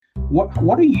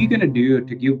what are you going to do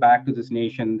to give back to this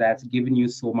nation that's given you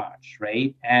so much,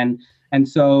 right? And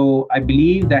so I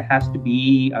believe there has to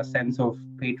be a sense of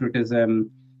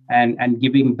patriotism and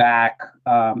giving back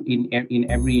in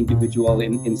every individual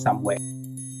in some way.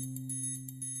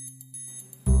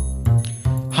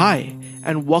 Hi,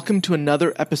 and welcome to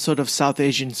another episode of South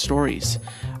Asian Stories.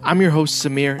 I'm your host,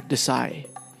 Samir Desai.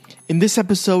 In this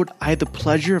episode, I had the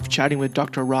pleasure of chatting with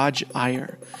Dr. Raj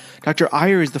Iyer. Dr.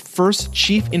 Iyer is the first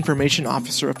Chief Information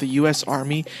Officer of the U.S.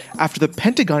 Army after the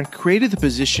Pentagon created the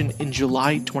position in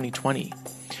July 2020.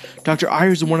 Dr. Iyer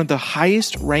is one of the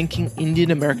highest-ranking Indian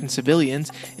American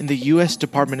civilians in the U.S.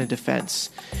 Department of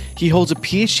Defense. He holds a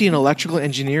PhD in electrical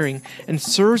engineering and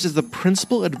serves as the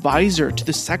principal advisor to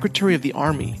the Secretary of the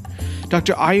Army.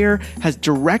 Dr. Iyer has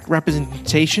direct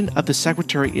representation of the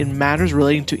Secretary in matters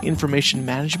relating to information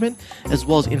management as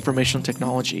well as information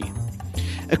technology.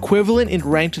 Equivalent in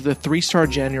rank to the 3-star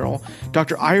general,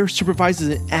 Dr. Iyer supervises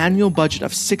an annual budget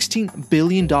of $16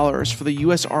 billion for the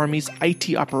U.S. Army's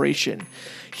IT operation.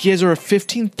 He has over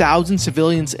 15,000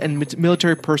 civilians and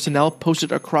military personnel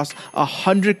posted across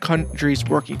 100 countries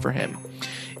working for him.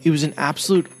 It was an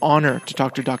absolute honor to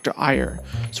talk to Dr. Iyer.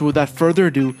 So without further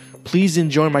ado, please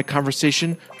enjoy my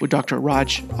conversation with Dr.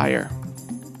 Raj Iyer.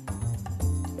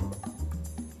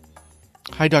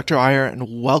 Hi, Dr. Iyer,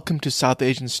 and welcome to South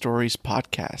Asian Stories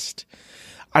podcast.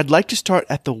 I'd like to start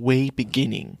at the way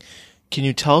beginning. Can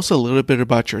you tell us a little bit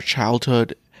about your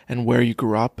childhood and where you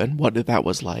grew up and what that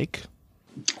was like?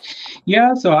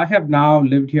 Yeah, so I have now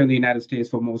lived here in the United States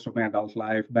for most of my adult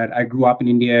life, but I grew up in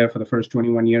India for the first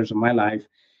 21 years of my life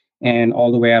and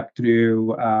all the way up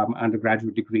through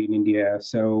undergraduate degree in India.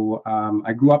 So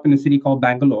I grew up in a city called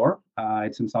Bangalore.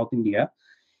 It's in South India.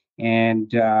 And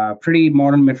pretty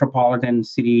modern metropolitan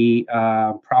city,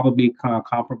 probably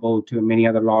comparable to many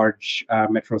other large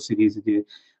metro cities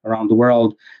around the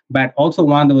world, but also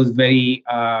one that was very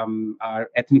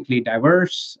ethnically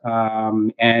diverse,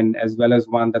 and as well as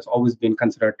one that's always been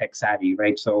considered tech savvy,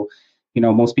 right? So,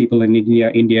 most people in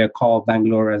India call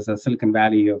Bangalore as the Silicon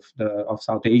Valley of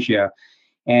South Asia,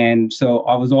 and so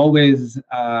I was always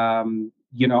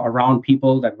around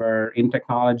people that were in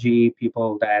technology,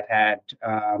 people that had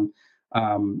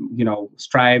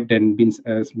strived and been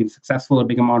successful,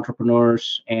 become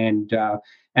entrepreneurs, and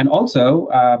also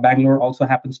Bangalore also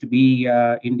happens to be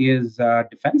India's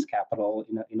defense capital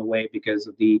in a way because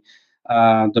of the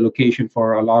location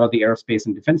for a lot of the aerospace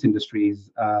and defense industries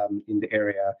in the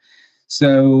area.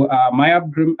 So my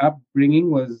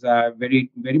upbringing was very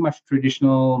much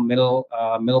traditional middle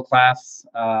class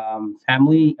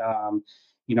family.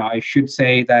 I should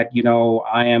say that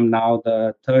I am now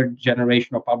the third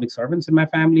generation of public servants in my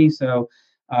family. So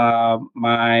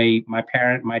my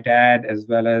dad, as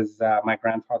well as my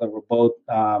grandfather, were both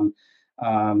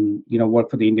work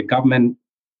for the Indian government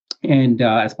and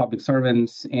as public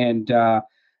servants, and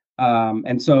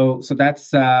so that's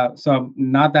so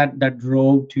not that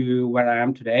drove to where I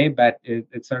am today, but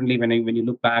it certainly when you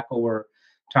look back over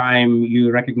time, you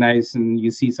recognize and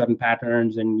you see certain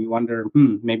patterns, and you wonder,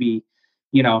 maybe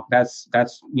that's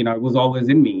it was always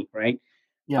in me, right?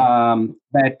 Yeah.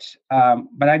 But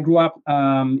I grew up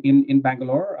in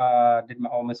Bangalore, did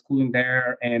all my schooling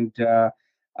there, and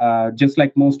just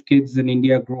like most kids in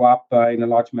India grew up in a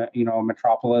large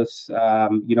metropolis.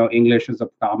 English is a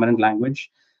predominant language.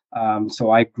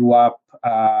 So I grew up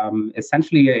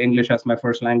essentially English as my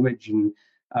first language, and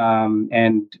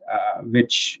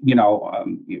which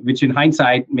in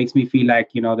hindsight makes me feel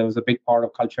like there was a big part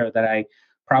of culture that I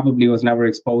probably was never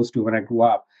exposed to when I grew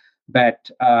up.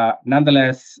 But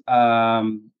nonetheless,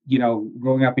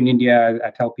 growing up in India, I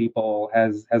tell people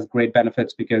has great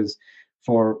benefits because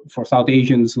for South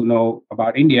Asians who know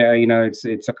about India,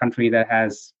 it's a country that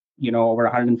has over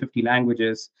 150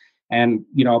 languages and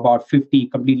about 50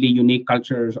 completely unique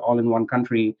cultures all in one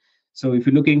country. So if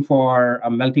you're looking for a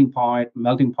melting pot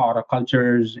of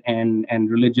cultures and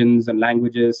religions and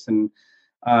languages and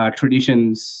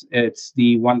traditions, it's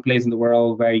the one place in the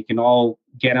world where you can all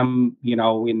get them,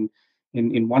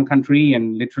 in one country,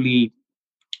 and literally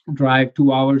drive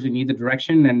 2 hours in either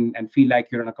direction and feel like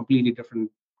you're in a completely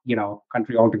different,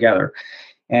 country altogether.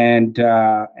 And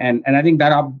I think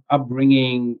that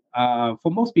upbringing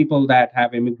for most people that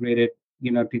have immigrated,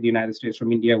 to the United States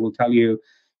from India will tell you,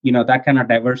 that kind of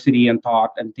diversity and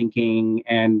thought and thinking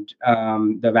and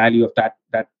the value of that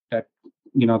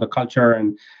the culture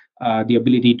and the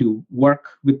ability to work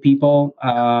with people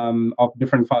of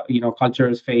different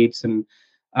cultures, faiths, and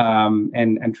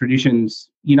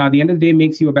traditions. At the end of the day,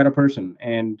 makes you a better person.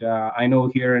 And I know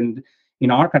here in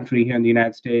our country, here in the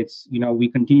United States, we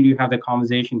continue to have the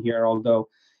conversation here, although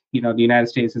the United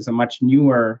States is a much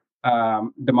newer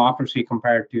democracy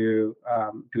compared to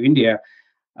India.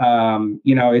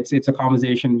 It's a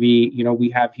conversation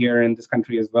we have here in this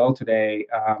country as well today,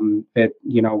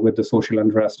 with the social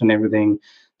unrest and everything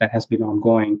that has been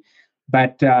ongoing.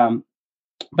 But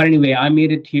anyway, I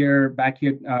made it back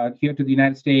here to the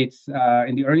United States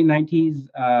in the early 90s.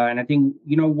 And I think,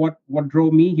 what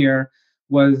drove me here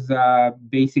was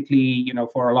basically,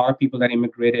 for a lot of people that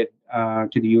immigrated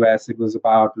to the US, it was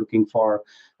about looking for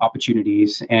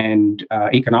opportunities and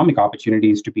economic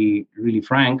opportunities, to be really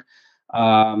frank.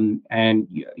 And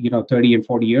 30 and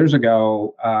 40 years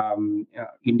ago,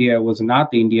 India was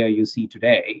not the India you see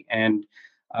today. And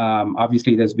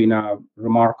obviously, there's been a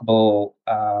remarkable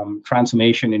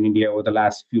transformation in India over the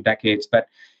last few decades. But,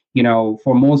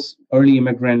 for most early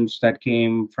immigrants that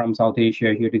came from South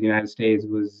Asia here to the United States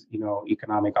was,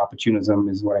 economic opportunism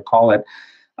is what I call it.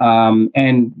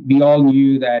 And we all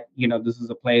knew that, this is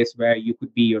a place where you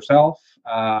could be yourself.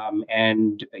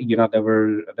 And,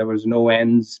 there was no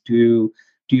ends to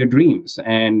your dreams,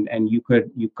 and you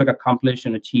could accomplish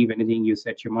and achieve anything you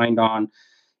set your mind on.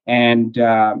 And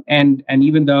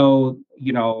even though,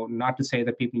 not to say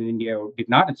that people in India did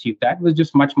not achieve that, it was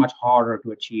just much, much harder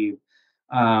to achieve.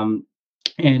 And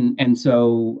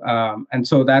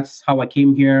so that's how I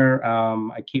came here.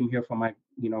 I came here for my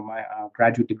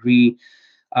graduate degree.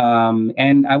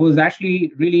 And I was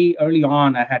actually really early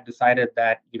on, I had decided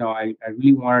that, I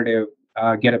really wanted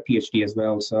to get a PhD as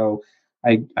well. So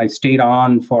I stayed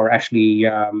on for actually,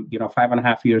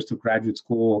 5.5 years to graduate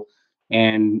school,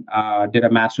 and did a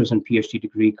master's and PhD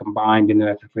degree combined in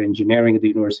electrical engineering at the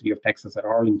University of Texas at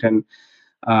Arlington,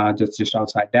 just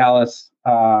outside Dallas.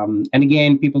 And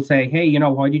again, people say, hey,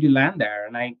 why did you land there?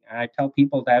 And I tell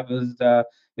people that was the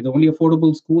only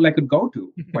affordable school I could go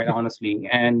to, quite honestly.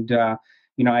 And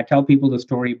I tell people the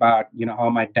story about how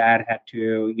my dad had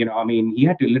to, he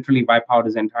had to literally wipe out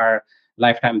his entire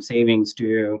lifetime savings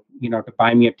to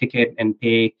buy me a ticket and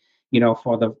pay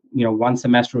for the one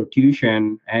semester of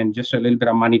tuition, and just a little bit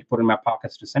of money to put in my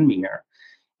pockets to send me here.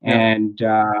 Yeah.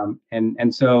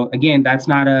 And so again, that's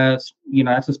not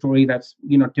that's a story that's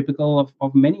typical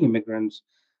of many immigrants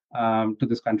to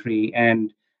this country,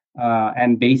 and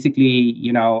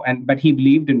basically but he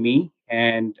believed in me,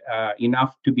 and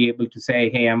enough to be able to say,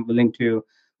 hey, I'm willing to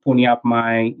pony up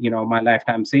my my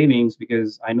lifetime savings,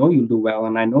 because I know you'll do well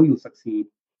and I know you'll succeed.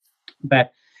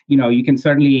 But you can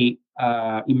certainly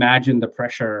imagine the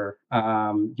pressure,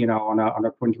 on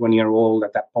a 21-year-old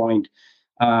at that point,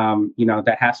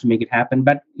 that has to make it happen.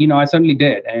 But I certainly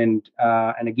did, and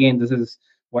again, this is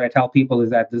what I tell people, is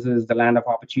that this is the land of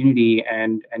opportunity,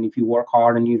 and if you work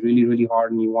hard and you really, really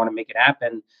hard and you want to make it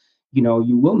happen,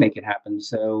 you will make it happen.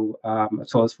 So I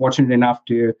was fortunate enough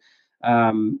to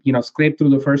scrape through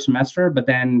the first semester, but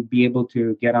then be able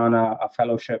to get on a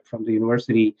fellowship from the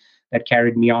university that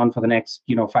carried me on for the next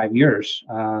 5 years,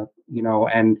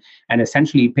 and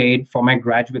essentially paid for my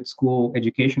graduate school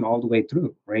education all the way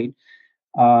through, right?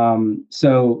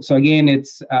 So again,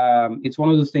 it's one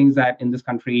of those things that in this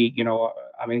country,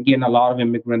 again, a lot of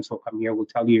immigrants who come here will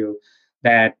tell you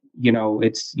that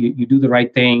it's you do the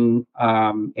right thing,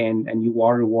 and you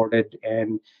are rewarded,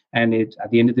 and it's,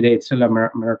 at the end of the day, it's still a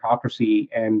meritocracy,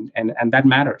 and that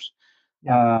matters.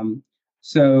 Yeah.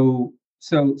 So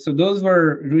those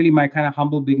were really my kind of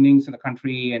humble beginnings in the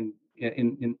country, and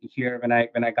in here when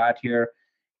I got here.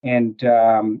 And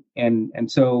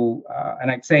so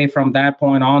I'd say from that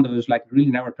point on, there was like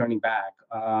really never turning back.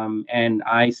 And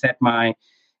I set my,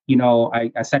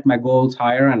 I set my goals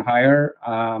higher and higher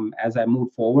as I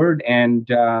moved forward, and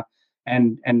to,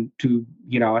 and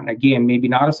again, maybe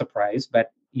not a surprise,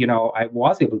 but I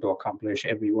was able to accomplish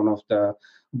every one of the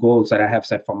goals that I have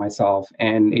set for myself,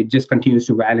 and it just continues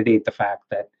to validate the fact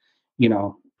that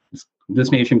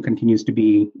this nation continues to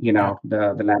be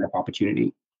the land of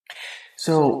opportunity.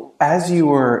 So as you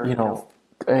were,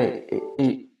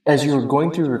 as you were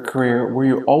going through your career, were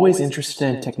you always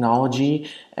interested in technology?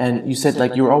 And you said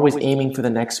like you were always aiming for the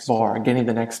next bar, getting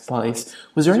the next place.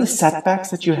 Was there any setbacks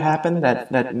that you happened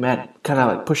that meant kind of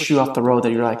like pushed you off the road,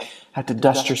 that you're like had to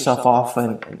dust yourself off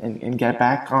and get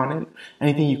back on it?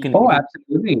 Anything you can? Oh,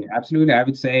 absolutely. I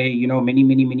would say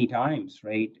many times,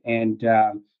 right? And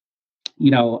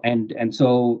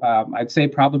so I'd say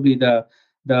probably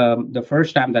the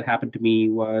first time that happened to me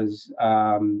was,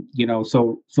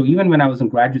 so even when I was in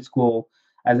graduate school,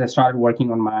 as I started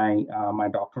working on my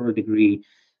doctoral degree,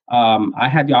 I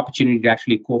had the opportunity to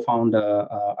actually co-found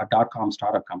a .com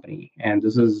startup company. And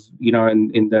this is,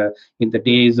 in the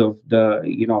days of the,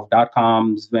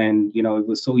 .coms, when, it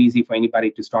was so easy for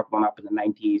anybody to start one up in the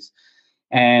 90s.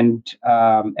 And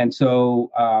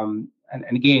so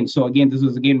and again, so again, this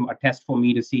was again a test for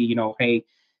me to see, hey,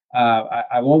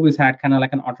 I've always had kind of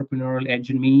like an entrepreneurial edge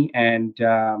in me, and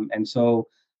so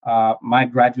my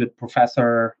graduate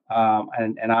professor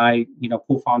and I,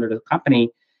 co-founded a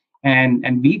company,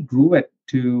 and we grew it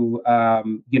to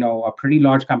a pretty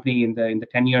large company in the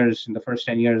 10 years. In the first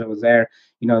 10 years I was there,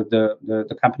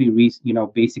 the company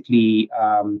basically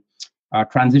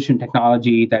transition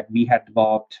technology that we had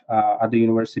developed at the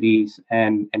universities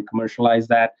and commercialized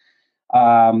that.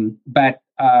 But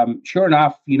sure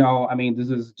enough, I mean, this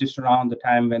is just around the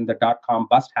time when the dot-com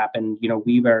bust happened.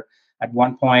 We were at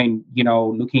one point,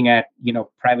 looking at,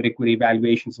 private equity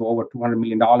valuations of over $200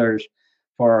 million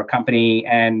for our company.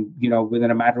 And,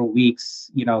 within a matter of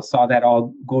weeks, saw that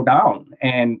all go down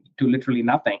and to literally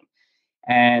nothing.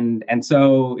 And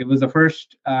so it was the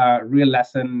first real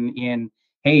lesson in,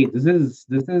 hey, this is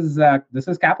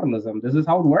capitalism. This is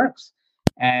how it works.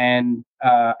 And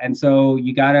so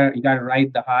you gotta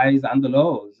ride the highs and the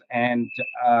lows. And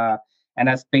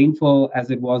as painful as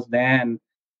it was then,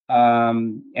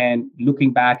 and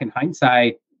looking back in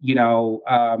hindsight,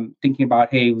 thinking about,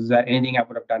 hey, was there anything I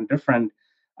would have done different?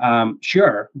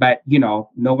 Sure, but no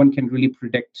one can really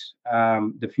predict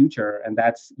the future, and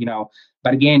that's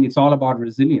But again, it's all about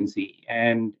resiliency,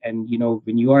 and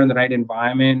when you are in the right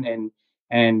environment and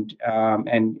in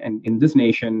this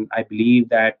nation, I believe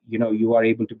that you are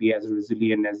able to be as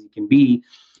resilient as you can be.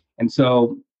 And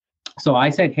so I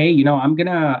said, hey,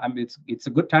 it's a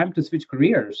good time to switch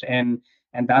careers, and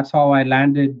that's how I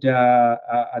landed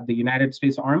at the United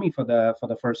States Army for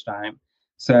the first time.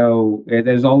 So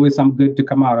there's always some good to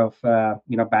come out of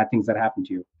bad things that happen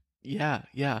to you. Yeah,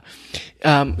 yeah.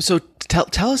 So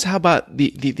tell us how about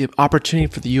the opportunity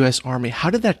for the U.S. Army.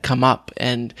 How did that come up,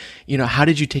 and how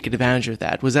did you take advantage of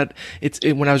that? Was that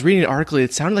when I was reading the article,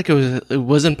 it sounded like it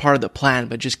wasn't part of the plan,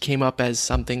 but just came up as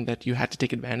something that you had to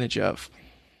take advantage of.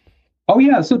 Oh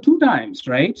yeah, so 2 times,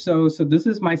 right? So this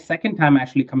is my second time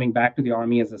actually coming back to the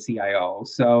Army as a CIO.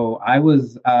 So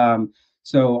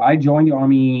I joined the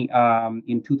Army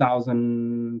in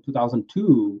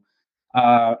 2002.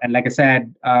 And like I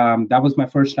said, that was my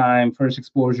first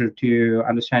exposure to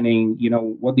understanding,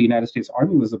 what the United States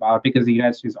Army was about, because the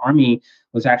United States Army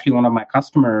was actually one of my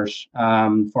customers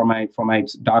for my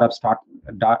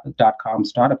dot-com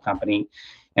startup company.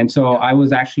 And so I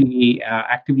was actually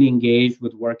actively engaged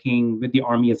with working with the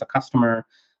Army as a customer,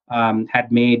 had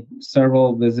made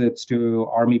several visits to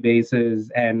Army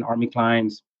bases and Army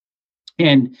clients.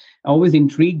 And always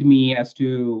intrigued me as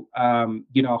to, how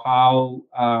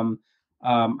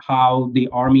the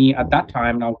Army at that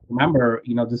time. Now, remember,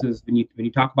 this is when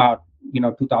you talk about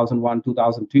 2001,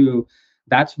 2002.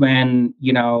 That's when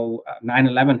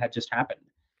 9/11 had just happened.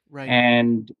 Right.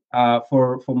 And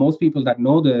for most people that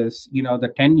know this,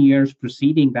 the 10 years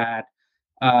preceding that,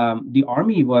 the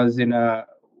Army was in a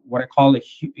what I call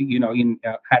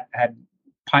had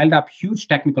piled up huge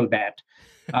technical debt.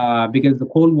 Because the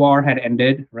Cold War had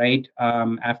ended, right,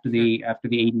 after the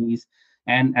 80s,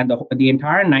 and the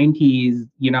entire 90s,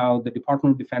 the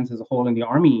Department of Defense as a whole and the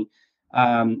Army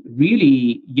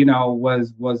really,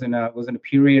 was in a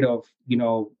period of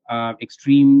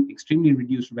extremely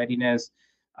reduced readiness,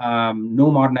 no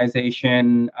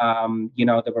modernization.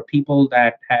 There were people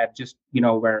that had just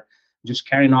were just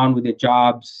carrying on with their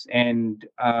jobs, and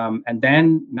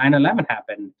then 9/11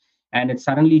 happened. And it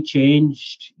suddenly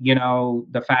changed,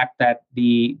 the fact that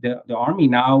the Army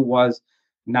was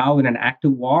now in an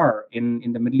active war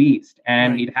in the Middle East,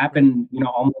 and it happened,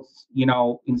 almost,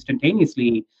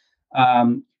 instantaneously.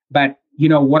 But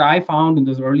what I found in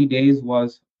those early days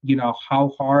was, how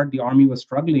hard the Army was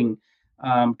struggling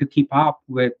to keep up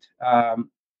with, the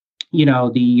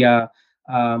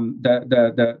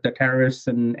terrorists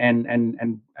and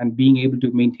being able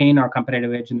to maintain our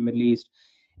competitive edge in the Middle East.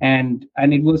 And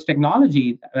it was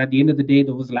technology at the end of the day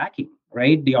that was lacking,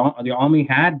 right? The Army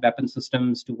had weapon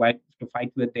systems to fight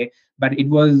with, but it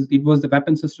was the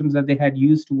weapon systems that they had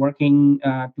used to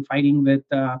fighting with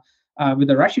the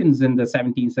Russians in the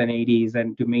 70s and 80s,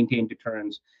 and to maintain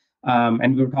deterrence.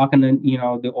 And we were talking,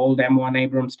 the old M1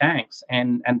 Abrams tanks,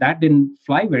 and that didn't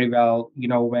fly very well,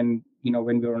 when we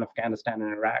were in Afghanistan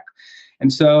and Iraq.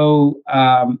 And so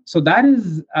that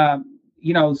is.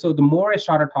 So the more I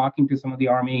started talking to some of the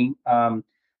Army,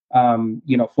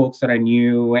 folks that I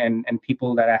knew and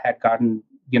people that I had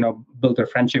built a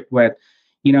friendship with,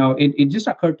 it just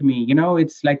occurred to me,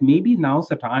 it's like maybe now's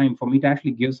the time for me to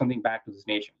actually give something back to this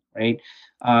nation, right?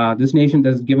 This nation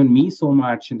has given me so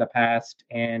much in the past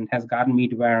and has gotten me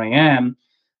to where I am.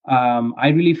 I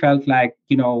really felt like,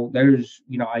 I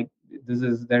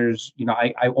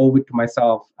owe it to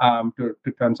myself to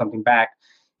turn something back.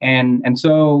 And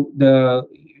so when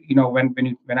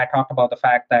I talked about the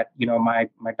fact that my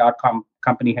 .com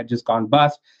company had just gone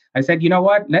bust, I said, you know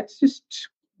what, let's just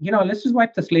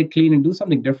wipe the slate clean and do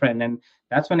something different. And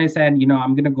that's when I said,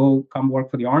 I'm going to go come work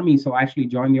for the Army. So I actually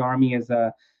joined the Army as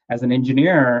an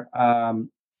engineer,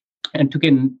 and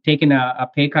taken a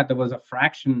pay cut that was a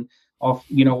fraction of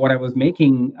what I was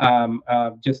making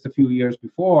just a few years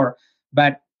before.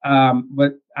 And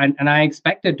I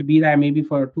expected to be there maybe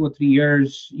for 2 or 3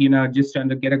 years, just trying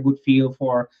to get a good feel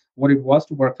for what it was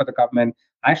to work for the government.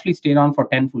 I actually stayed on for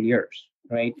 10 full years,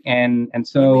 right? And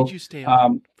so what made you stay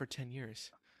on for 10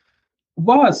 years?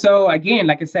 Well, so again,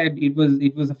 like I said, it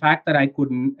was a fact that I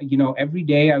couldn't, every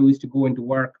day I used to go into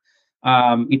work.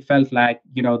 It felt like,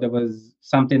 there was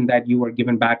something that you were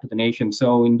given back to the nation.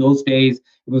 So in those days,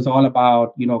 it was all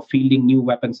about, fielding new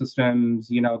weapon systems,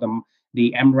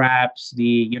 the MRAPs,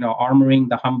 armoring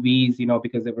the Humvees,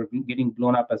 because they were getting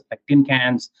blown up as like tin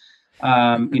cans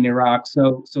in Iraq.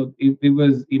 So it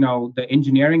was, the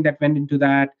engineering that went into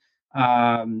that,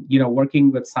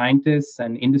 working with scientists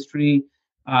and industry,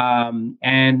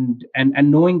 and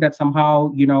knowing that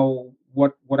somehow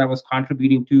what I was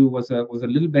contributing to was a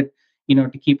little bit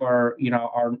to keep our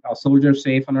our soldiers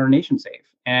safe and our nation safe.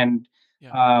 And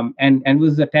Yeah. and it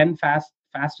was the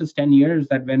fastest 10 years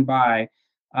that went by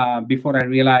before I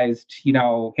realized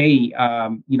hey,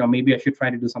 maybe I should try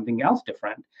to do something else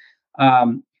different.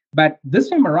 But this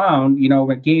time around,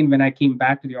 again, when I came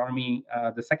back to the Army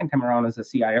the second time around as a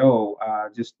CIO,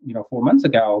 just 4 months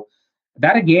ago,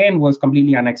 that again was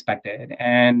completely unexpected.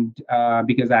 And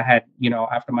because I had,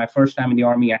 after my first time in the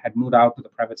Army, I had moved out to the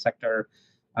private sector,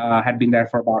 had been there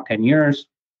for about 10 years.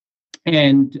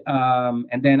 And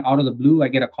then out of the blue, I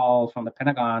get a call from the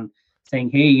Pentagon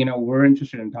saying, hey, we're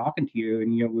interested in talking to you.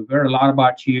 And, we've heard a lot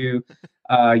about you.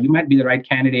 You might be the right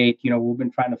candidate. We've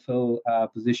been trying to fill a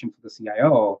position for the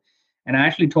CIO. And I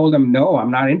actually told them, no,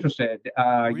 I'm not interested.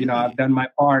 Really? I've done my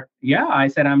part. Yeah, I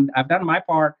said, I've done my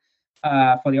part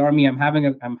for the Army. I'm having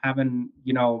a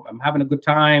good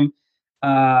time.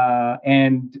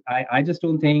 And I just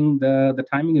don't think the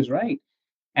timing is right.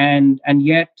 And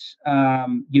yet,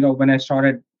 when I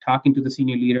started talking to the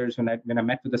senior leaders, when I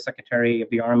met with the Secretary of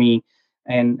the Army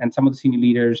and some of the senior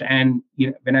leaders, and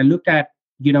when I looked at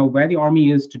where the Army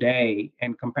is today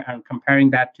and comparing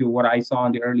that to what I saw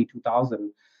in the early 2000s,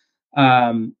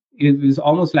 it was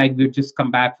almost like we've just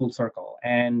come back full circle.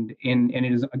 And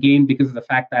it is again because of the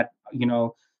fact that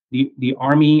the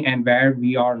Army and where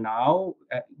we are now,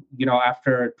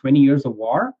 after 20 years of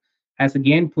war, has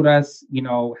again put us,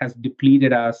 has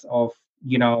depleted us of,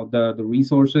 the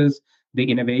resources, the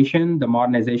innovation, the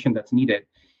modernization that's needed.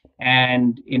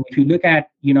 And if you look at,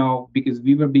 because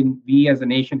we as a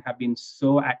nation have been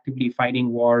so actively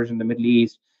fighting wars in the Middle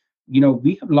East,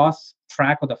 we have lost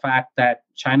track of the fact that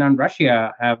China and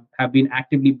Russia have been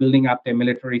actively building up their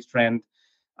military strength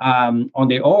on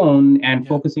their own and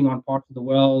focusing on parts of the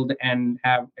world, and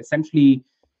have essentially,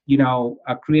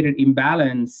 created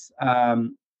imbalance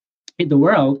in the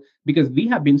world because we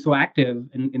have been so active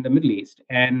in the Middle East.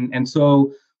 And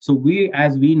so we,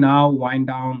 as we now wind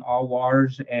down our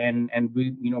wars and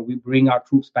we bring our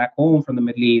troops back home from the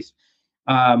Middle East,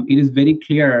 it is very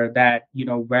clear that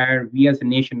where we as a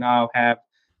nation now have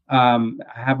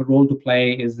a role to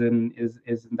play is in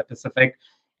the Pacific.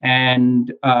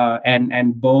 And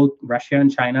both Russia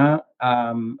and China,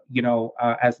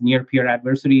 as near peer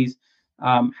adversaries,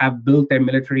 have built their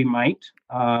military might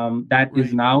that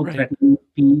is now threatening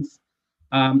peace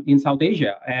in South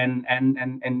Asia and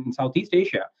in Southeast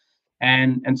Asia.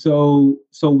 And so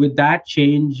with that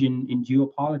change in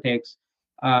geopolitics,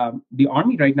 the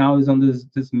Army right now is on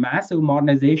this massive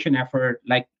modernization effort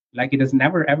like it has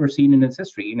never ever seen in its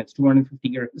history, in its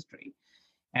 250-year history.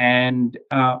 And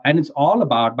it's all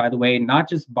about, by the way, not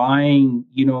just buying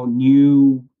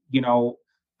new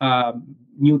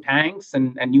new tanks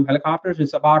and new helicopters.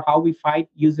 It's about how we fight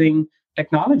using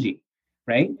technology,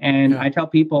 right? And I tell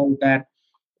people that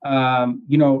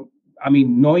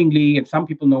knowingly, and some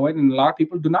people know it and a lot of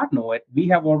people do not know it, we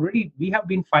have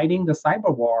been fighting the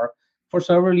cyber war for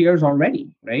several years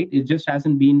already, right? It just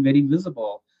hasn't been very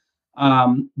visible.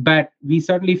 But we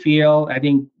certainly feel, I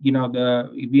think,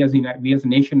 we as a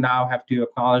nation now have to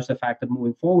acknowledge the fact that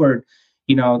moving forward,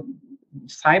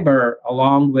 cyber,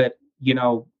 along with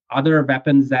other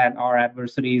weapons that our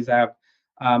adversaries have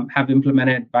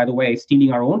implemented, by the way,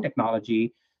 stealing our own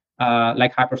technology,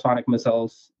 like hypersonic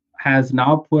missiles, has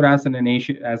now put us in a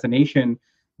nation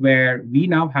where we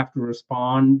now have to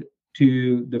respond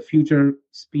to the future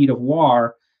speed of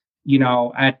war, in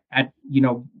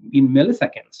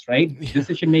milliseconds, right?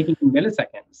 Decision making in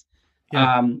milliseconds.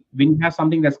 Yeah. When you have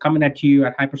something that's coming at you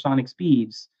at hypersonic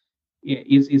speeds,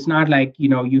 it's not like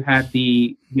you had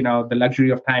the luxury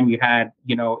of time you had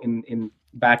in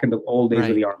back in the old days of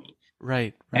Right. the army.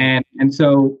 Right. Right. And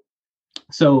so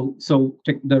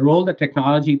the role that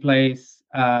technology plays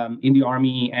in the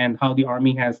army, and how the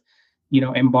army has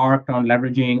embarked on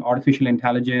leveraging artificial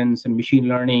intelligence and machine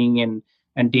learning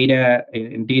and data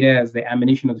as the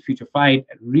ammunition of the future fight,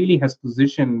 really has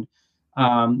positioned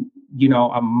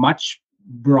a much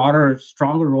broader,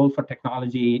 stronger role for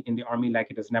technology in the army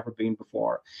like it has never been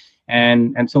before.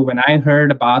 And so when I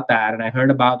heard about that, and I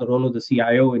heard about the role of the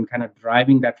CIO in kind of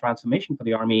driving that transformation for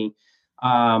the army,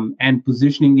 and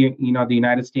positioning the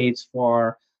United States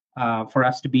for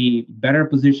us to be better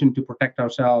positioned to protect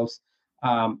ourselves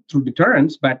through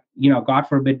deterrence. But God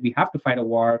forbid we have to fight a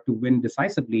war to win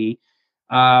decisively.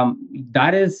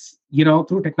 That is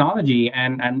through technology,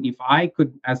 and if I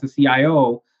could, as a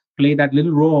CIO, play that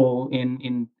little role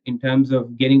in terms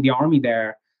of getting the army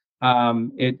there,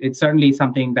 it's certainly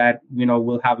something that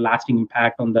will have lasting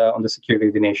impact on the security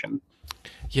of the nation.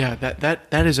 Yeah,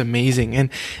 that is amazing, and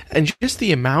just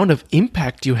the amount of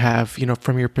impact you have,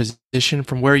 from your position,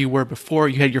 from where you were before.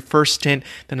 You had your first stint,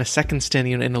 then a second stint,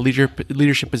 in a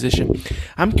leadership position.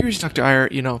 I'm curious, Dr. Iyer,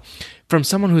 from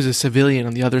someone who's a civilian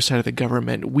on the other side of the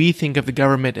government, we think of the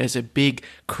government as a big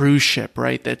cruise ship,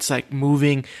 right? That's like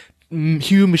moving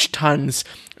huge tons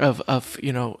of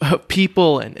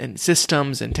people and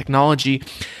systems and technology.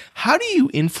 How do you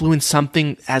influence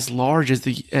something as large as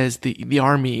the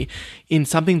army in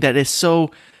something that is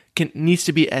needs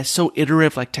to be as so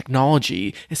iterative like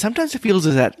technology? And sometimes it feels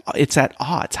as that it's at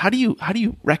odds. How do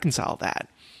you reconcile that?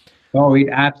 Oh, it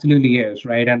absolutely is,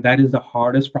 right? And that is the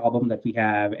hardest problem that we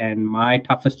have. And my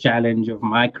toughest challenge of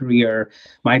my career,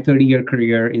 my 30-year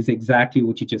career, is exactly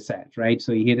what you just said, right?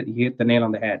 So you hit the nail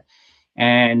on the head.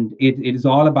 And it is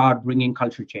all about bringing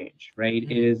culture change, right?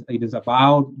 It is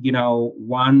about,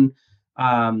 one,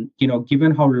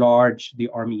 given how large the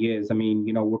army is. I mean,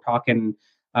 we're talking,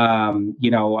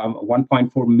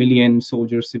 1.4 million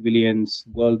soldiers, civilians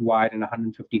worldwide in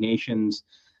 150 nations,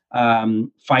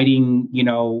 fighting,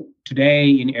 today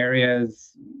in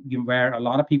areas where a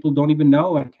lot of people don't even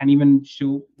know and can't even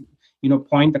show,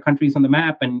 point the countries on the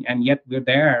map, and yet we're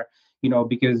there,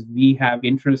 because we have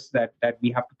interests that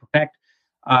we have to protect.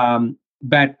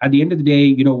 But at the end of the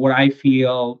day, what I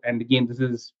feel, and again, this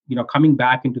is, coming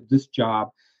back into this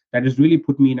job that has really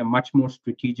put me in a much more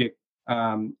strategic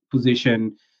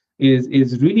position,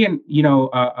 is really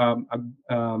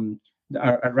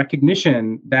a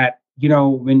recognition that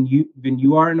when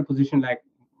you are in a position like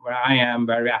where I am,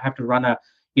 where I have to run a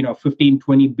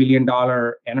 15-20 billion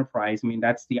dollar enterprise. I mean,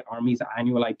 that's the Army's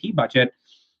annual IT budget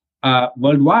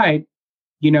worldwide.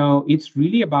 It's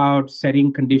really about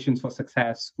setting conditions for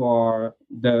success for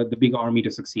the big army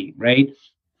to succeed, right?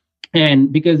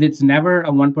 And because it's never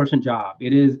a one-person job,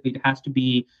 it has to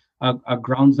be a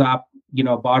grounds up,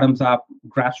 bottoms up,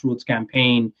 grassroots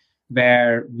campaign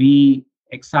where we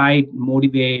excite,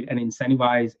 motivate, and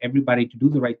incentivize everybody to do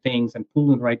the right things and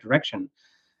pull in the right direction.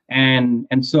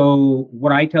 And so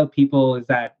what I tell people is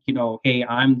that, hey,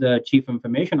 I'm the chief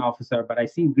information officer, but I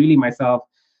see really myself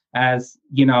as,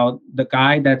 the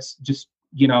guy that's just,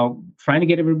 trying to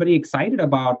get everybody excited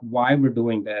about why we're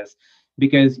doing this.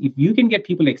 Because if you can get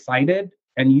people excited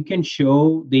and you can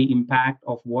show the impact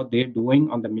of what they're doing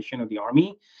on the mission of the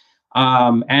army,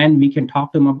 and we can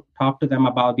talk to them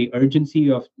about the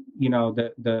urgency of,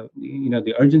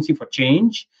 the urgency for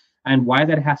change and why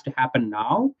that has to happen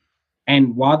now,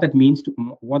 and what that means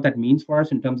for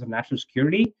us in terms of national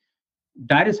security.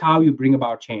 That is how you bring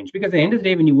about change. Because at the end of the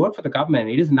day, when you work for the government,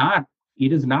 it is not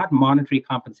monetary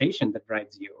compensation that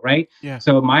drives you, right? Yeah.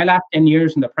 So my last 10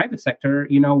 years in the private sector,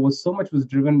 was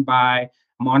driven by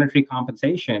monetary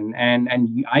compensation, and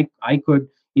I could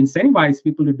incentivize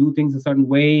people to do things a certain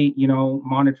way,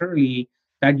 monetarily,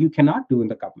 that you cannot do in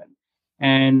the government.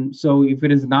 And so if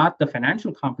it is not the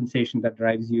financial compensation that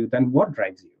drives you, then what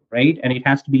drives you, right? And it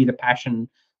has to be the passion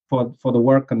for the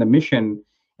work and the mission.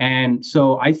 And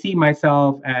so I see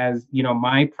myself as,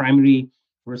 my primary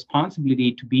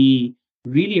responsibility to be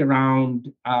really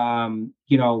around,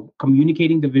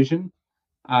 communicating the vision.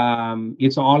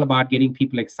 It's all about getting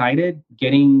people excited,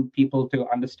 getting people to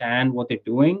understand what they're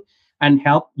doing, and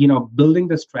help, building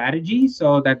the strategy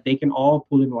so that they can all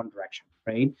pull in one direction,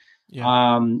 right?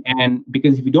 Yeah. And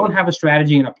because if you don't have a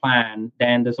strategy and a plan,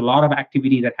 then there's a lot of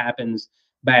activity that happens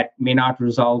that may not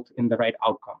result in the right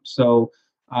outcome. So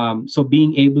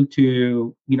being able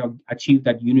to, achieve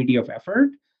that unity of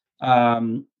effort,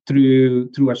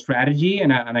 through a strategy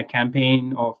and a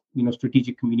campaign of,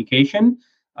 strategic communication,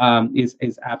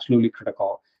 is absolutely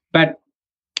critical. But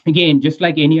again, just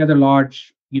like any other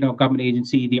large, government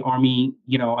agency, the Army,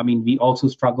 we also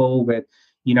struggle with,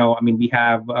 we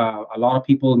have a lot of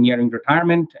people nearing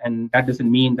retirement, and that doesn't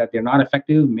mean that they're not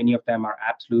effective. Many of them are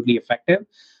absolutely effective,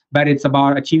 but it's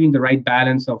about achieving the right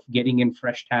balance of getting in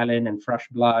fresh talent and fresh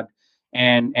blood,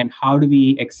 and how do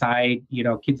we excite,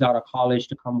 kids out of college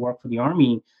to come work for the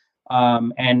Army,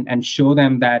 and show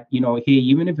them that, hey,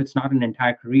 even if it's not an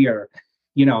entire career,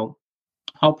 you know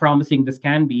how promising this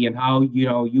can be, and how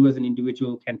you as an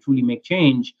individual can truly make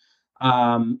change,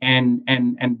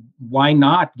 and why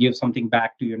not give something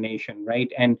back to your nation,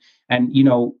 right? And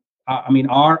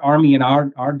our Army and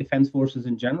our defense forces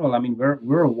in general,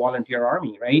 we're a volunteer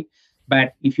army, right?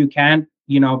 But if you can't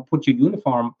put a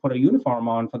uniform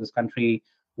on for this country,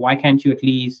 why can't you at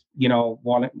least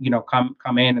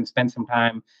come in and spend some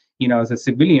time as a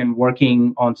civilian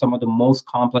working on some of the most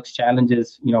complex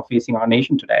challenges facing our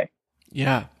nation today?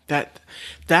 Yeah, that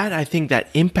I think that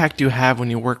impact you have when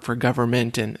you work for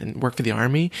government and work for the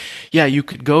Army. Yeah, you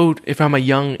could go, if I'm a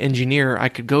young engineer, I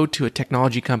could go to a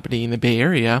technology company in the Bay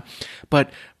Area, but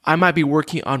I might be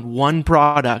working on one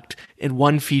product and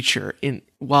one feature.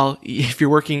 While if you're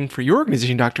working for your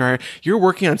organization, Dr. Iyer, you're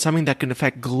working on something that can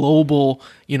affect global,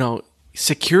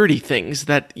 security things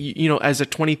that, as a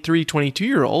 23,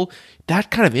 22-year-old, that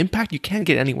kind of impact you can't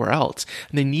get anywhere else.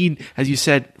 And they need, as you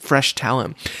said, fresh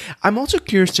talent. I'm also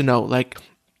curious to know,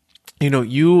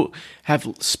 you have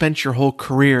spent your whole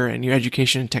career in your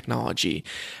education in technology.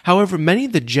 However, many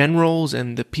of the generals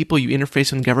and the people you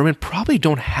interface in government probably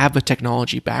don't have a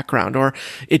technology background, or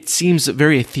it seems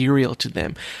very ethereal to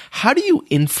them. How do you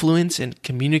influence and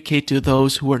communicate to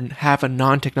those who have a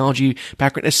non-technology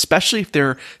background, especially if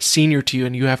they're senior to you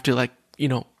and you have to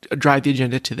drive the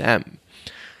agenda to them?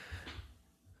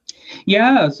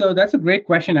 Yeah, so that's a great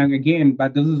question. And again,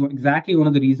 but this is exactly one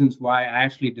of the reasons why I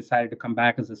actually decided to come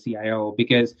back as a CIO,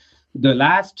 because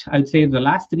I'd say the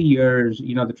last 3 years,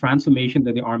 the transformation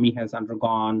that the Army has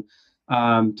undergone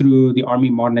through the Army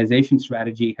modernization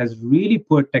strategy has really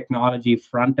put technology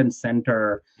front and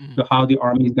center to how the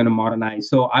Army is going to modernize.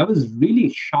 So I was really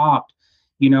shocked,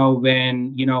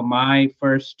 when, my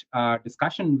first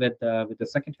discussion with the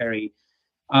secretary,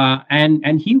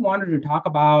 and he wanted to talk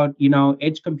about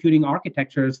edge computing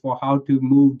architectures for how to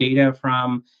move data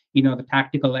from the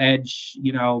tactical edge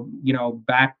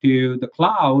back to the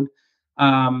cloud,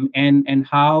 and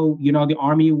how the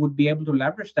Army would be able to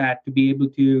leverage that to be able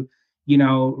to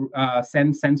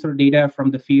send sensor data from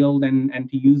the field and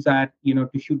to use that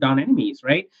to shoot down enemies,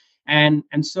 right? And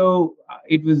so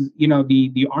it was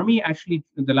the Army actually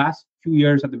the last few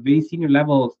years at the very senior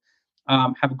levels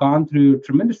have gone through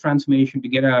tremendous transformation to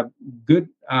get a good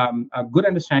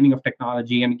understanding of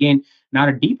technology, and again, not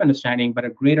a deep understanding, but a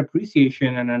great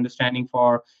appreciation and understanding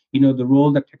for the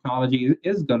role that technology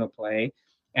is going to play,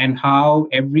 and how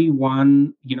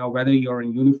everyone, whether you're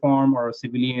in uniform or a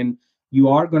civilian, you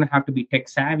are going to have to be tech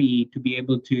savvy to be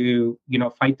able to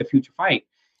fight the future fight.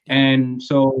 And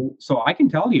so I can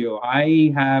tell you,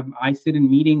 I sit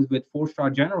in meetings with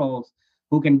 4-star generals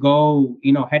who can go,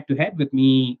 head to head with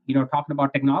me, talking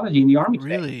about technology in the Army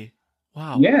today. Really?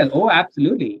 Wow. Yeah. Oh,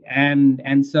 absolutely.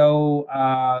 And so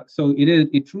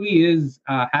it truly is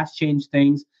has changed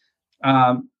things,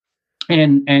 and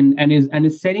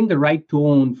is setting the right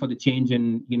tone for the change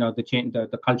in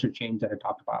the culture change that I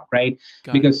talked about, right?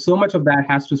 Because so much of that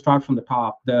has to start from the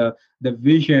top, the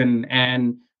vision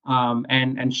and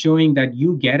showing that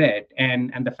you get it,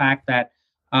 and the fact that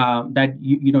that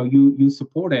you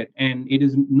support it, and it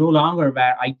is no longer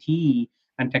about IT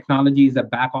and technology is a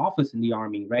back office in the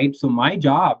Army, right? So my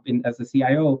job as a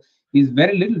CIO is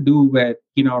very little to do with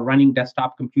running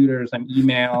desktop computers and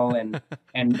email and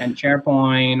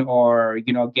SharePoint, or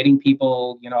getting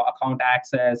people account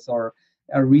access, or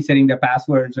resetting their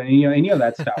passwords, and any of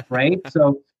that stuff, right?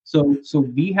 So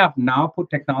we have now put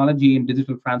technology and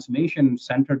digital transformation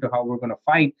center to how we're going to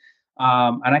fight.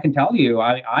 And I can tell you,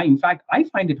 in fact, I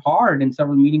find it hard in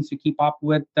several meetings to keep up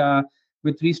with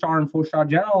 3-star and 4-star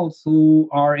generals who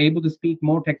are able to speak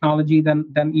more technology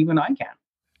than even I can.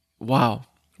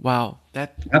 Wow,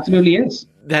 that absolutely is.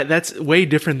 That's way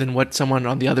different than what someone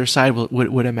on the other side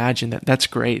would imagine. That's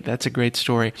great. That's a great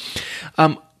story.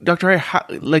 Dr.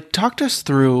 Iyer, talk to us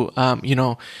through,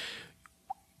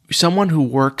 someone who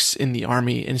works in the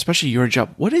Army, and especially your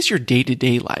job, what is your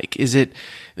day-to-day like? Is it,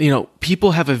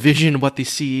 people have a vision of what they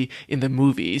see in the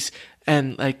movies,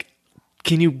 and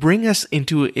can you bring us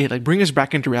into it, bring us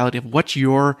back into reality of what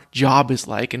your job is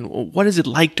like, and what is it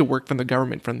like to work for the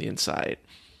government from the inside?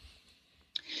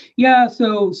 Yeah,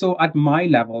 so at my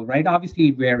level, right? Obviously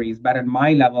it varies, but at my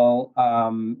level,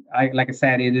 I like I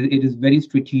said, it is very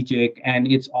strategic, and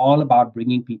it's all about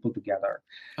bringing people together,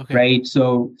 Okay. right?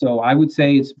 So I would say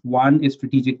it's one is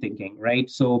strategic thinking, right?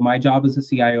 So my job as a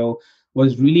CIO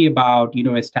was really about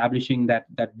establishing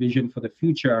that vision for the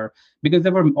future, because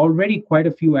there were already quite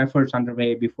a few efforts underway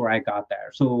before I got there.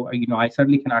 So I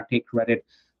certainly cannot take credit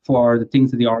for the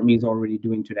things that the army is already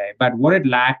doing today. But what it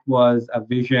lacked was a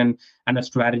vision and a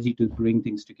strategy to bring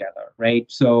things together, right?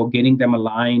 So getting them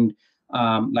aligned,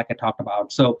 like I talked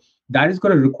about. So that is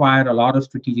going to require a lot of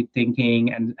strategic thinking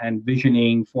and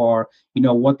visioning for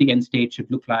what the end state should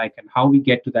look like and how we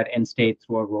get to that end state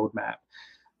through a roadmap.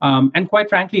 And quite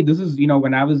frankly, this is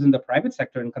when I was in the private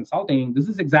sector in consulting, this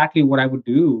is exactly what I would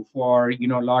do for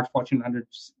large Fortune 100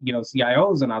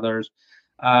 CIOs and others,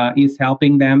 is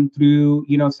helping them through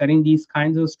setting these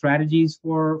kinds of strategies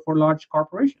for large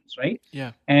corporations, right?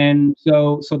 Yeah. And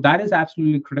so that is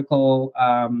absolutely critical,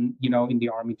 in the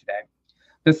army today.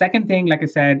 The second thing, like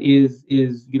I said, is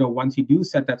once you do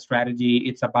set that strategy,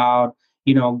 it's about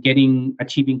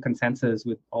achieving consensus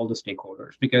with all the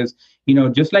stakeholders, because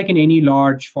just like in any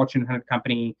large Fortune 100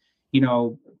 company, you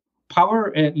know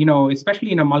power,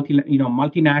 especially in a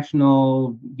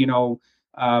multinational,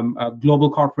 a global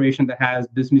corporation that has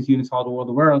business units all over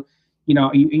the world.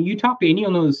 You talk to any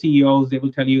of those CEOs, they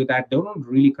will tell you that they don't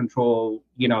really control.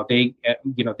 They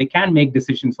can't make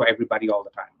decisions for everybody all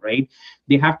the time, right?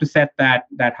 They have to set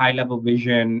that high level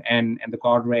vision and the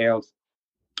guardrails,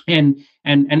 and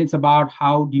it's about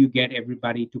how do you get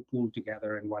everybody to pull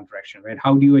together in one direction, right?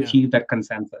 How do you Yeah. achieve that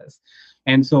consensus?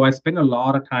 And so I spend a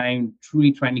lot of time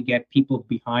truly trying to get people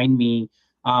behind me,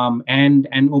 and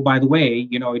oh, by the way,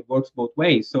 it works both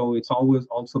ways. So it's always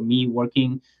also me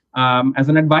working as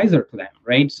an advisor to them,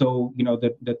 right? So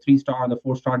the 3-star and the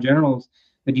 4-star generals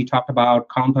that you talked about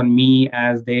count on me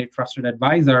as their trusted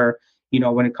advisor,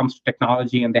 when it comes to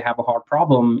technology, and they have a hard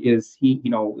problem,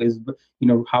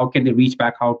 how can they reach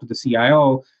back out to the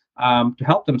CIO, to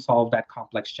help them solve that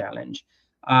complex challenge.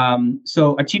 So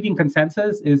achieving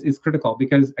consensus is critical,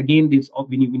 because again,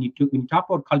 when you talk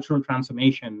about cultural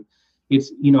transformation, it's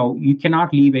you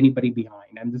cannot leave anybody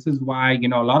behind. And this is why a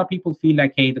lot of people feel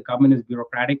like, hey, the government is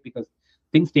bureaucratic, because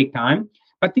things take time.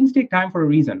 But things take time for a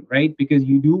reason, right? Because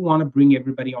you do want to bring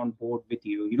everybody on board with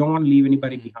you. You don't want to leave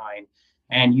anybody behind,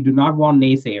 and you do not want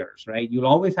naysayers, right?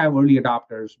 You'll always have early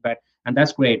adopters, and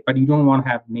that's great, but you don't want to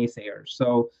have naysayers.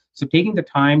 So taking the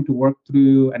time to work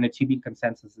through and achieving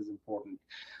consensus is important.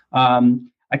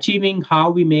 Achieving how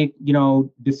we make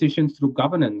decisions through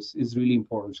governance is really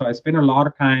important. So I spend a lot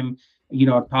of time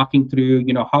talking through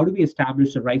how do we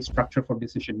establish the right structure for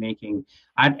decision making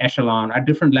at echelon, at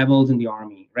different levels in the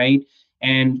army, right?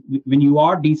 And when you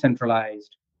are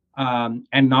decentralized,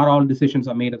 and not all decisions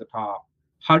are made at the top,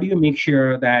 how do you make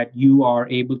sure that you are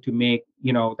able to make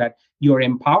that you're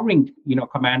empowering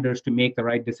commanders to make the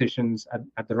right decisions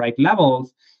at the right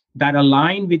levels that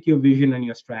align with your vision and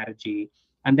your strategy?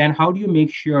 And then how do you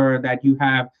make sure that you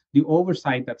have the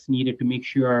oversight that's needed to make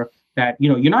sure that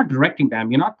you're not directing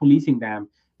them, you're not policing them,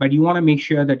 but you want to make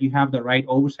sure that you have the right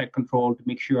oversight control to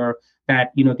make sure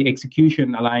that the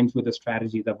execution aligns with the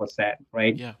strategy that was set,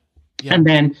 right? Yeah. Yeah. And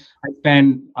then I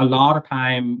spend a lot of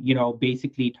time,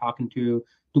 basically talking to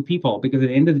people, because at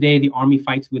the end of the day, the army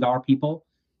fights with our people.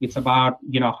 It's about,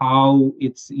 how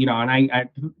it's, and I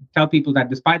tell people that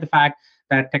despite the fact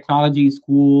that technology is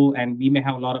cool and we may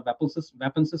have a lot of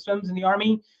weapon systems in the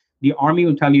army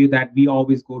will tell you that we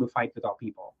always go to fight with our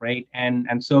people, right?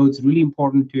 And so it's really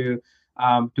important to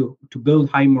build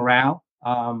high morale,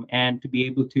 and to be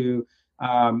able to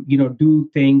do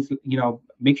things,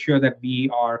 make sure that we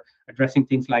are addressing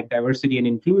things like diversity and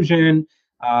inclusion,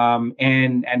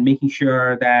 and making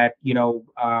sure that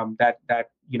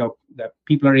that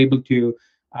people are able to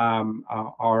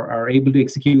are able to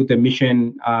execute the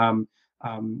mission,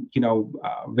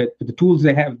 with the tools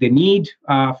they need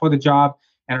for the job,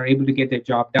 and are able to get their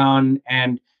job done.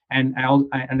 And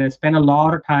I spend a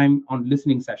lot of time on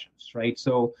listening sessions, right?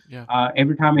 So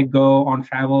every time I go on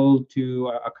travel to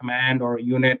a command or a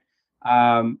unit,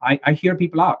 I hear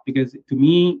people out, because to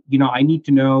me, I need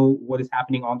to know what is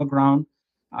happening on the ground,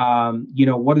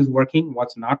 what is working,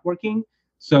 what's not working,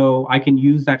 so I can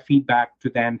use that feedback to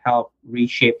then help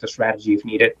reshape the strategy if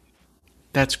needed.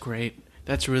 That's great.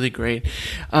 That's really great.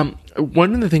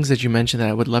 One of the things that you mentioned that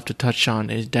I would love to touch on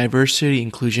is diversity,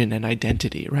 inclusion, and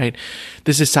identity, right?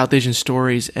 This is South Asian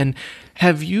Stories. And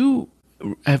have you,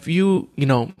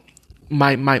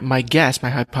 my guess, my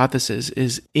hypothesis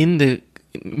is in the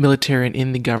military and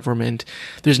in the government,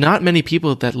 there's not many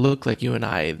people that look like you and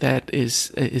I that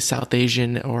is South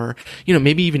Asian or,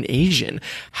 maybe even Asian.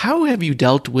 How have you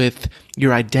dealt with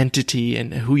your identity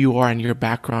and who you are and your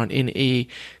background in a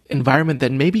environment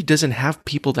that maybe doesn't have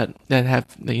people that have,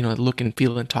 look and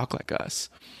feel and talk like us?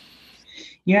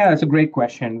 Yeah, that's a great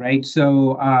question, right?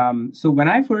 So when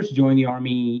I first joined the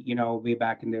army, way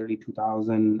back in the early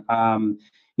 2000,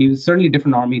 it was certainly a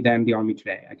different army than the army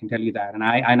today. I can tell you that, and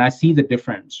I see the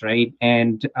difference, right?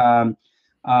 And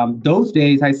those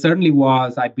days, I certainly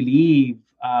was, I believe,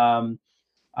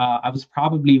 I was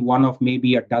probably one of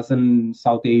maybe a dozen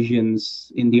South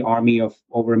Asians in the army of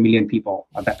over 1 million people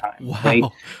at that time, Wow. right?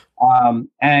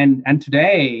 And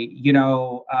today,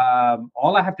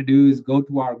 all I have to do is go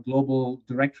to our global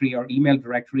directory or email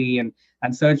directory and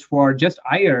search for just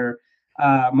Iyer,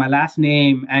 my last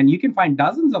name, and you can find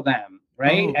dozens of them,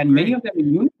 right? Oh, and great. many of them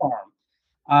in uniform.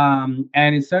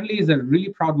 And it certainly is a really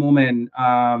proud moment.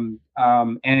 And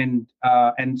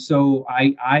so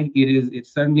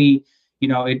it's certainly,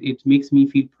 it makes me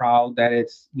feel proud that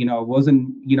it's, it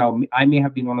wasn't, I may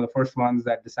have been one of the first ones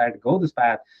that decided to go this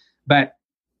path, but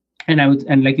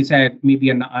and like you said,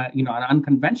 maybe an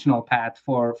unconventional path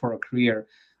for a career.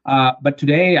 But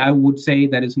today, I would say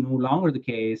that is no longer the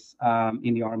case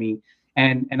in the army.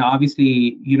 And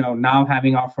obviously, now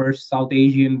having our first South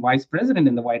Asian vice president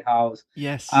in the White House,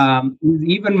 yes, is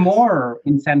even more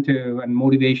incentive and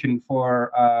motivation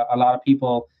for a lot of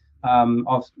people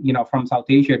from South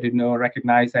Asia to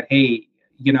recognize that, hey,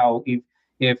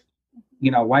 if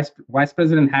Vice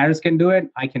President Harris can do it,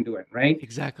 I can do it, right?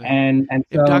 Exactly. And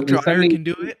if so Dr. Iyer certainly can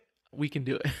do it, we can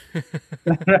do it.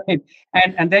 right.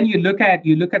 And then you look at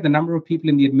the number of people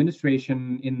in the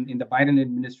administration in the Biden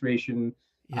administration.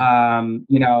 Yeah.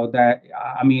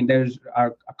 There's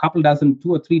a couple dozen,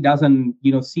 2 or 3 dozen,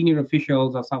 senior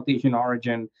officials of South Asian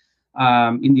origin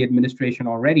in the administration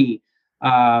already,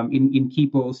 in key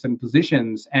posts and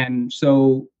positions. And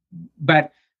so,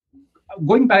 but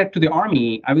going back to the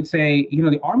army, I would say,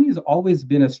 the army has always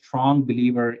been a strong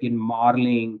believer in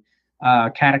modeling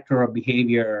character or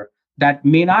behavior that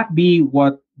may not be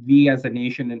what we as a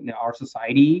nation in our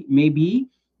society may be,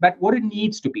 but what it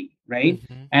needs to be, right?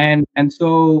 Mm-hmm. And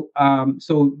so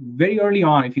very early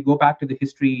on, if you go back to the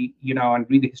history, and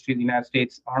read the history of the United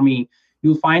States Army,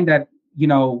 you'll find that,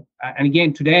 and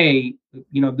again today,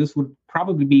 this would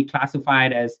probably be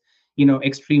classified as,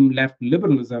 extreme left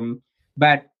liberalism,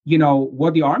 but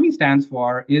what the Army stands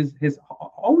for has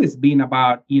always been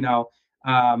about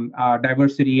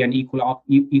diversity and equal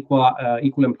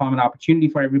employment opportunity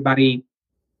for everybody,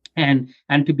 and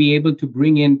to be able to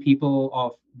bring in people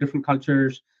of different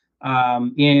cultures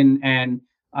and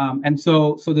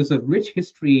so there's a rich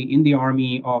history in the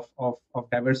Army of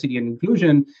diversity and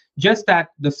inclusion, just that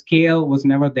the scale was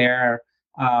never there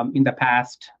in the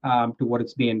past to what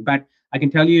it's been. But I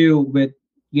can tell you with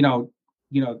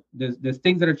there's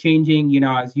things that are changing.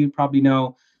 As you probably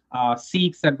know,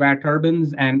 Sikhs that wear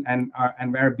turbans and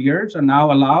wear beards are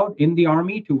now allowed in the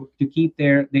army to keep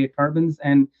their turbans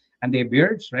and their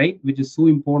beards, right? Which is so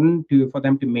important for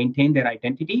them to maintain their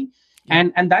identity. Yeah.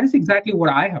 And that is exactly what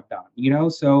I have done.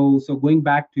 So going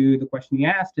back to the question you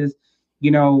asked is,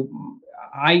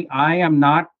 I am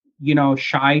not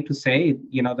shy to say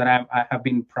that I have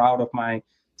been proud of my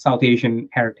South Asian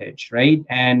heritage, right?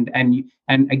 And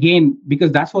again,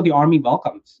 because that's what the Army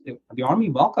welcomes. The Army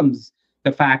welcomes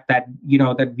the fact that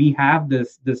that we have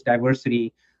this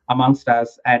diversity amongst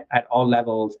us at all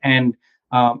levels. And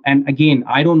again,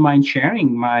 I don't mind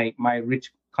sharing my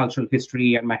rich cultural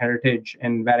history and my heritage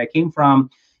and where I came from,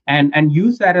 and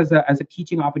use that as a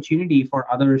teaching opportunity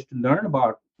for others to learn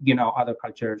about other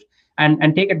cultures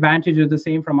and take advantage of the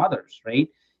same from others, right?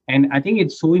 And I think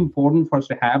it's so important for us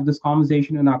to have this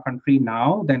conversation in our country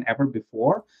now than ever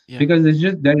before, because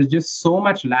there is just so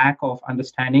much lack of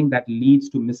understanding that leads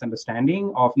to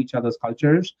misunderstanding of each other's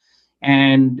cultures,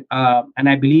 and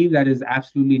I believe that is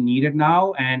absolutely needed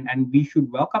now, and we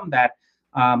should welcome that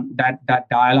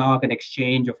dialogue and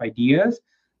exchange of ideas.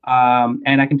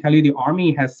 And I can tell you, the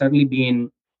Army has certainly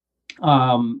been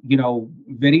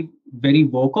very, very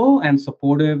vocal and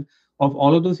supportive of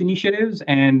all of those initiatives.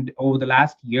 And over the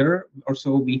last year or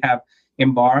so, we have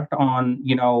embarked on,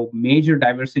 major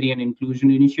diversity and inclusion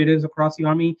initiatives across the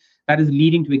Army that is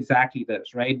leading to exactly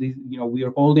this, right? We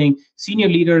are holding, senior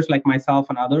leaders like myself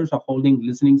and others are holding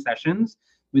listening sessions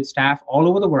with staff all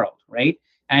over the world, right?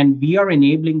 And we are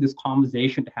enabling this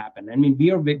conversation to happen. I mean,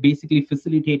 we are basically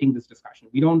facilitating this discussion.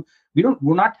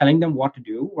 We're not telling them what to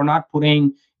do. We're not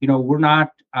putting, we're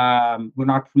not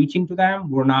preaching to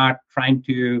them. We're not trying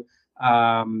to,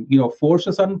 force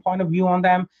a certain point of view on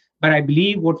them. But I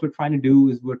believe what we're trying to do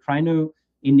is we're trying to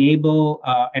enable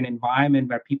an environment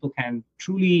where people can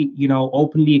truly,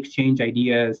 openly exchange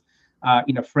ideas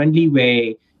in a friendly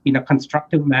way, in a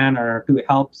constructive manner to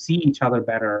help see each other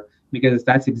better, because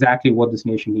that's exactly what this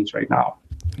nation needs right now.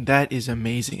 That is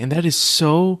amazing, and that is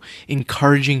so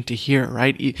encouraging to hear.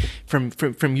 Right,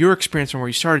 from your experience, from where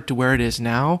you started to where it is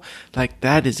now, like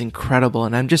that is incredible,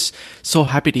 and I'm just so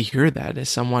happy to hear that as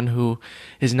someone who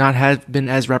has not had been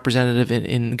as representative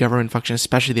in government function,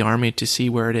 especially the Army, to see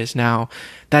where it is now.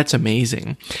 That's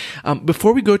amazing.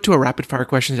 Before we go to a rapid fire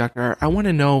questions, Doctor, I want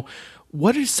to know,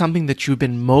 what is something that you've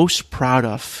been most proud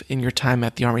of in your time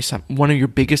at the Army? One of your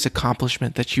biggest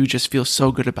accomplishment that you just feel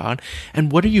so good about?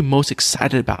 And what are you most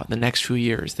excited about the next few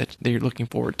years that you're looking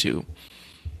forward to?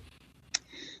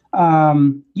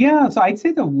 Yeah, so I'd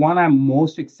say the one I'm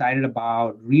most excited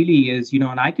about really is,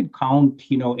 and I could count,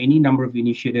 any number of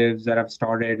initiatives that I've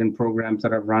started and programs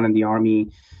that I've run in the Army.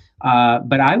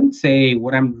 But I would say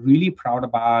what I'm really proud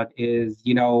about is,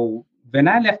 when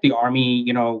I left the Army,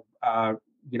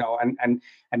 and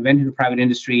went into private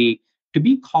industry, to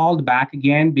be called back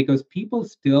again because people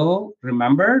still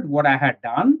remembered what I had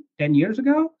done 10 years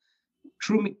ago,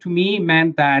 to me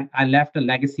meant that I left a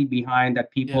legacy behind that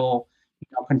Yeah. people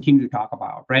continue to talk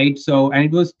about, right? So, and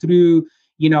it was through,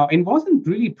 it wasn't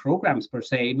really programs per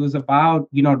se. It was about,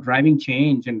 driving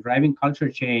change and driving culture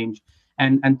change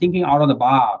and thinking out of the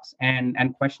box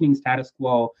and questioning status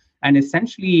quo. And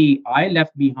essentially, I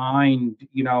left behind,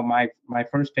 my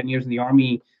first 10 years in the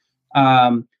Army,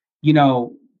 um, you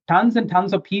know, tons and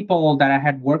tons of people that I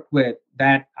had worked with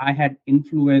that I had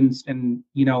influenced and,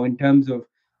 in terms of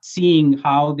seeing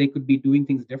how they could be doing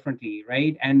things differently,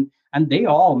 right? And they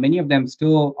all, many of them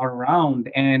still are around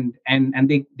and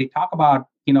they talk about,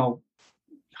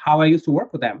 how I used to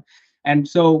work with them. And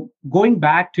so going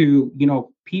back to,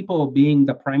 people being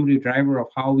the primary driver of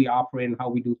how we operate and how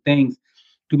we do things,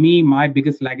 to me, my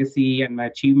biggest legacy and my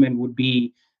achievement would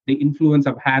be the influence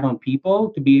I've had on people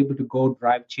to be able to go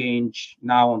drive change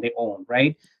now on their own,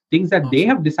 right? Things that they Awesome.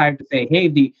 have decided to say, hey,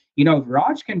 if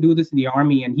Raj can do this in the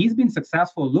Army and he's been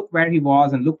successful, look where he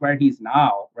was and look where he's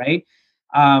now, right?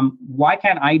 Why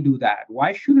can't I do that?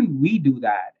 Why shouldn't we do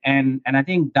that? And I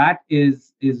think that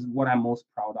is what I'm most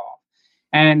proud of.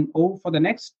 And for the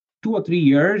next 2 or 3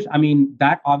 years, I mean,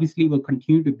 that obviously will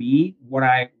continue to be what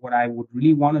I would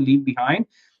really want to leave behind,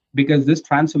 because this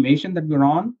transformation that we're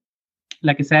on,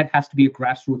 like I said, has to be a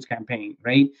grassroots campaign,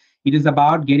 right? It is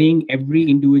about getting every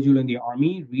individual in the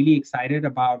Army really excited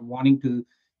about wanting to,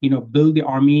 build the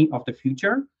Army of the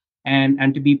future,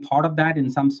 and to be part of that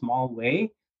in some small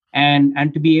way,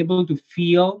 and to be able to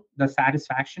feel the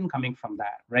satisfaction coming from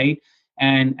that, right?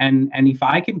 And if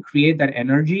I can create that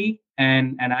energy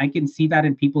and I can see that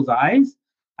in people's eyes,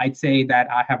 I'd say that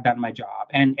I have done my job.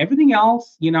 And everything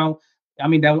else, I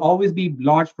mean, there will always be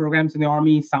large programs in the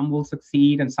Army. Some will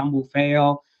succeed and some will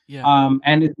fail. Yeah.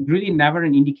 And it's really never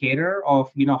an indicator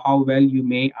of, how well you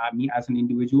may, me as an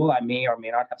individual, I may or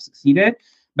may not have succeeded.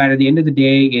 But at the end of the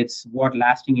day, it's what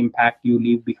lasting impact you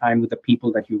leave behind with the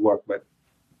people that you work with.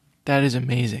 That is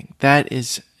amazing. That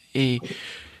is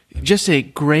just a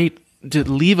great, to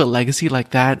leave a legacy like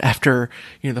that after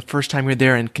the first time you're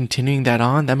there and continuing that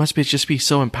on. That must just be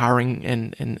so empowering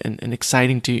and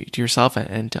exciting to yourself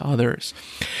and to others.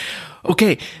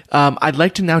 Okay, I'd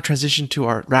like to now transition to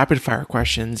our rapid fire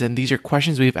questions, and these are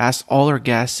questions we've asked all our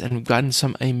guests, and we've gotten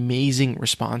some amazing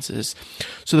responses.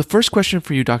 So the first question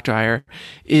for you, Dr. Iyer,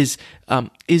 is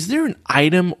there an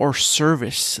item or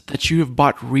service that you have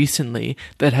bought recently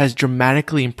that has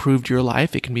dramatically improved your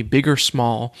life? It can be big or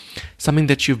small, something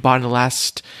that you've bought in the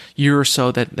last year or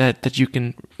so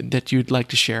that you'd like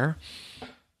to share.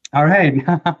 All right.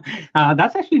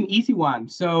 That's actually an easy one.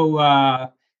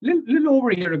 So, little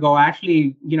over a year ago, I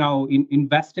actually,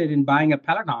 invested in buying a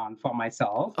Peloton for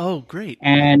myself. Oh, great.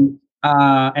 And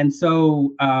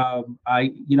so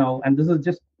and this is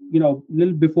just, a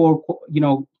little before,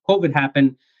 COVID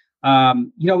happened.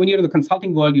 When you're in the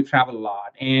consulting world, you travel a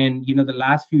lot. And, the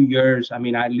last few years, I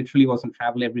mean, I literally was on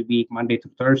travel every week, Monday to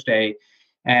Thursday,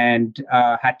 and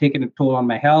had taken a toll on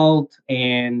my health.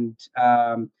 And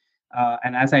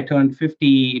as I turned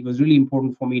 50, it was really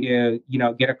important for me to,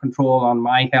 get a control on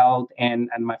my health and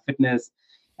my fitness.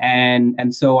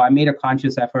 And so I made a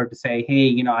conscious effort to say,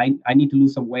 hey, I need to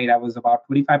lose some weight. I was about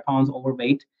 25 pounds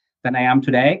overweight than I am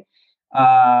today.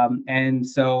 And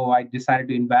so I decided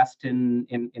to invest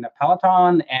in a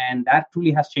Peloton, and that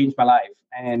truly has changed my life.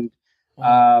 And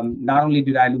Wow. not only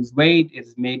did I lose weight,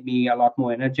 it's made me a lot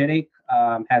more energetic,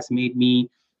 has made me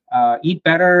eat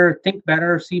better, think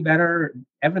better, see better,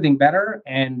 everything better.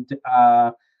 And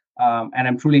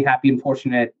I'm truly happy and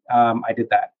fortunate I did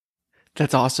that.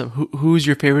 That's awesome. Who's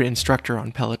your favorite instructor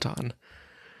on Peloton?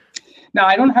 Now,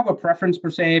 I don't have a preference per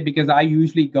se because I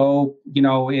usually go,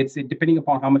 it's depending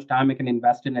upon how much time I can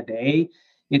invest in a day.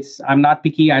 I'm not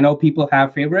picky. I know people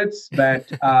have favorites, but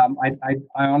I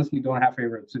honestly don't have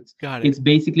favorites. Got It's it.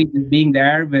 basically just being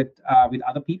there with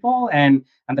other people, and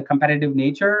the competitive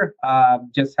nature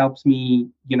just helps me,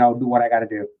 do what I got to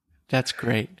do. That's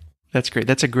great. That's great.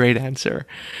 That's a great answer.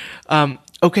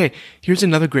 Okay, here's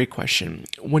another great question.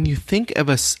 When you think of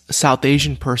a South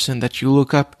Asian person that you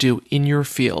look up to in your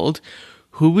field,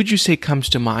 who would you say comes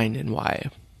to mind and why?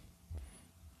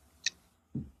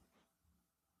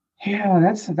 Yeah,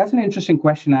 that's an interesting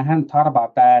question. I hadn't thought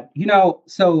about that.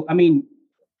 So I mean,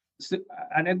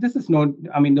 and this is no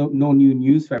new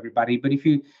news for everybody. But if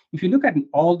you look at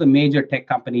all the major tech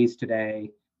companies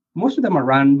today, most of them are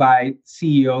run by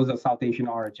CEOs of South Asian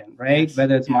origin, right? Yes.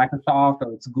 Whether it's Yeah. Microsoft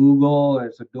or it's Google or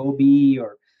it's Adobe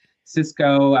or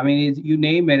Cisco. I mean, you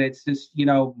name it. It's just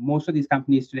most of these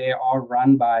companies today are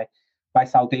run by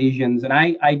South Asians, and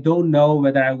I don't know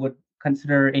whether I would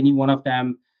consider any one of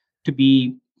them to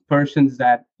be persons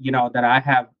that that I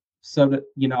have sort of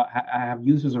I have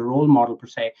used as a role model per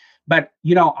se. But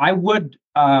I would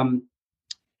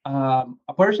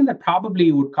a person that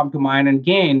probably would come to mind, and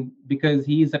again because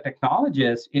he's a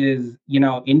technologist, is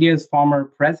India's former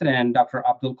president, Dr.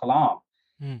 Abdul Kalam.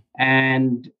 Mm.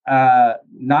 And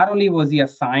not only was he a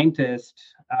scientist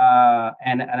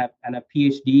and a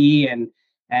PhD,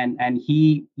 and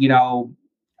he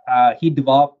he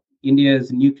developed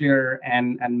India's nuclear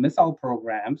and missile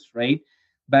programs, right?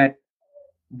 But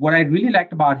what I really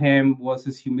liked about him was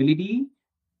his humility,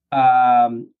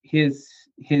 his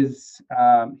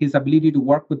ability to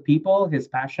work with people, his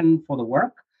passion for the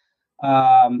work,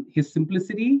 his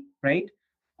simplicity, right?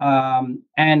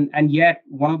 And yet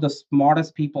one of the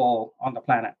smartest people on the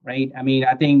planet, right? I mean,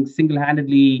 I think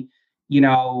single-handedly,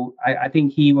 I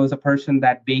think he was a person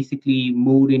that basically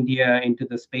moved India into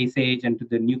the space age and to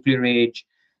the nuclear age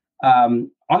on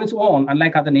its own,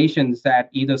 unlike other nations that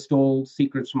either stole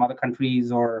secrets from other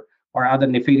countries or other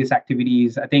nefarious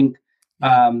activities. I think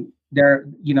there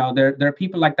are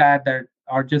people like that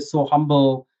are just so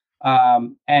humble,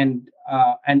 and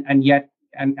yet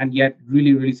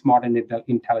really really smart and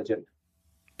intelligent.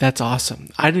 That's awesome.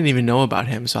 I didn't even know about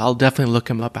him, so I'll definitely look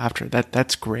him up after.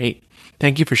 That's great.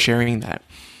 Thank you for sharing that.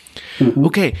 Mm-hmm.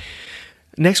 Okay.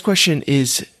 Next question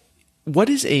is, what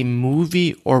is a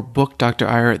movie or book, Dr.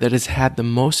 Iyer, that has had the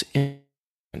most impact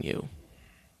on you?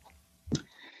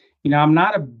 I'm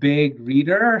not a big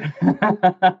reader, and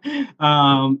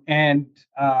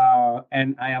I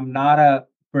am not a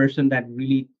person that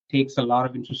really takes a lot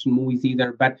of interest in movies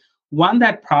either. But one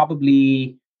that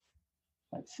probably,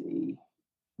 let's see,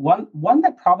 one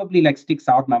that probably like sticks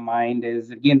out in my mind is,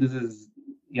 again, this is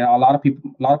a lot of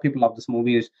people love this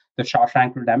movie, is The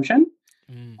Shawshank Redemption.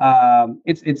 Mm.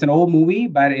 It's an old movie,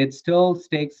 but it still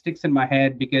sticks in my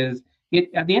head because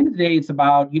at the end of the day, it's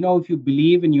about if you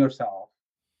believe in yourself,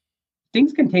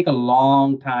 things can take a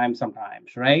long time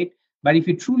sometimes, right? But if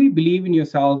you truly believe in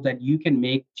yourself that you can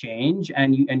make change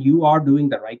and you are doing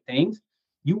the right things,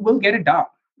 you will get it done,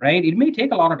 right? It may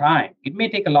take a lot of time, it may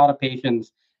take a lot of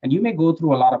patience, and you may go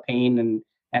through a lot of pain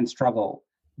and struggle.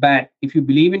 But if you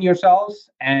believe in yourselves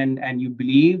and you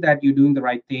believe that you're doing the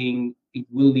right thing, it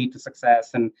will lead to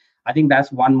success. And I think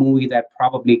that's one movie that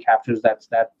probably captures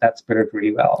that spirit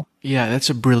really well. Yeah, that's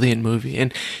a brilliant movie.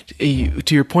 And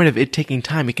to your point of it taking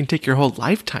time, it can take your whole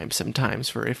lifetime sometimes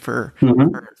for it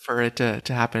to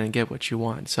happen and get what you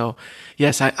want. So,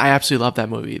 yes, I absolutely love that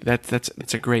movie.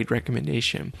 That's a great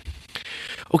recommendation.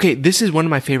 Okay, this is one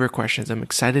of my favorite questions. I'm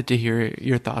excited to hear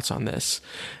your thoughts on this.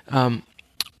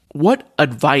 What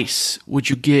advice would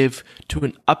you give to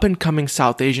an up-and-coming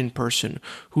South Asian person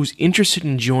who's interested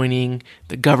in joining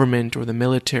the government or the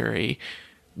military?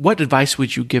 What advice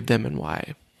would you give them and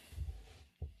why?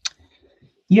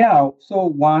 Yeah, so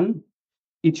one,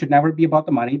 it should never be about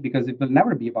the money because it will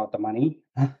never be about the money.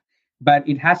 But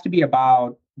it has to be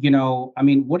about,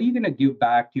 what are you going to give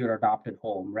back to your adopted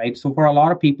home, right? So for a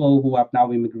lot of people who have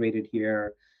now immigrated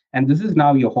here, and this is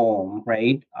now your home,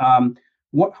 right?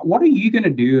 What are you going to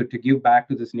do to give back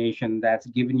to this nation that's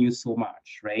given you so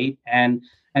much, right? And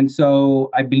so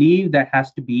I believe there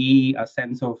has to be a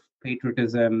sense of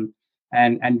patriotism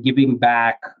and giving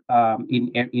back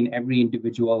in every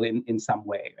individual in some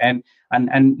way. And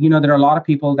there are a lot of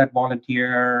people that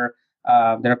volunteer.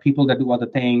 There are people that do other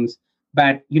things,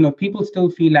 but people still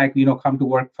feel like come to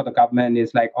work for the government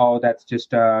is like, oh, that's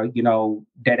just a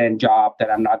dead end job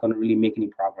that I'm not going to really make any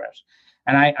progress.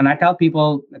 And I tell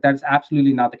people that's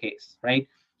absolutely not the case, right?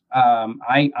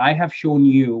 I have shown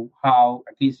you how,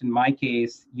 at least in my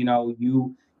case,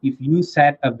 if you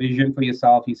set a vision for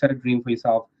yourself, you set a dream for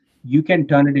yourself, you can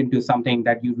turn it into something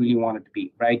that you really want it to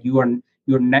be, right?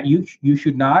 You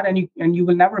should not, and you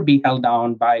will never be held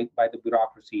down by the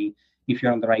bureaucracy if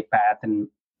you're on the right path and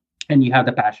you have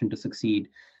the passion to succeed.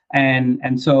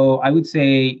 And so I would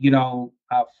say,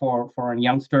 for a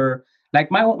youngster like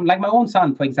my own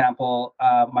son, for example,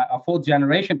 a fourth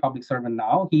generation public servant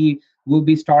now, he will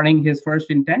be starting his first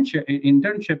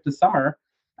internship this summer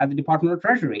at the Department of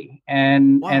Treasury,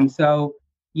 and Wow. and so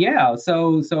yeah,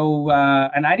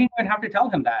 and I didn't even have to tell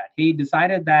him that. He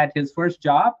decided that his first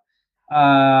job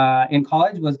in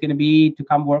college was going to be to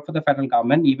come work for the federal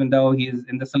government, even though he's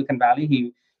in the Silicon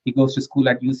Valley. He goes to school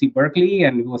at UC Berkeley,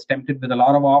 and he was tempted with a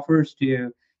lot of offers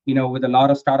to, with a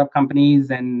lot of startup companies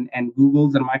and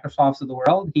Googles and Microsofts of the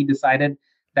world. He decided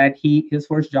that his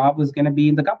first job was going to be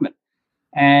in the government.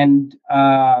 And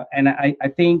I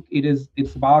think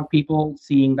it's about people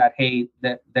seeing that, hey,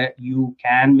 that you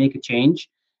can make a change,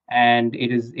 and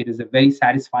it is a very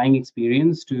satisfying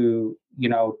experience to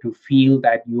feel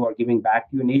that you are giving back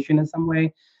to your nation in some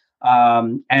way.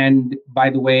 And by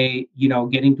the way,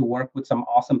 getting to work with some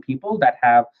awesome people that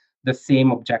have the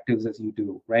same objectives as you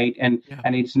do, right? And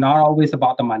it's not always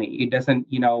about the money. It doesn't,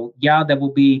 there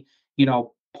will be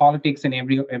politics in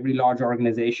every large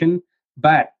organization,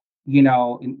 but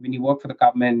when you work for the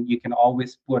government, you can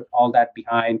always put all that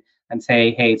behind and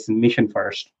say, hey, it's mission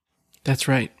first. That's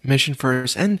right. Mission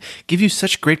first, and give you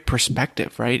such great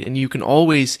perspective, right? And you can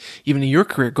always, even in your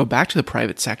career, go back to the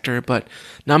private sector, but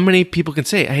not many people can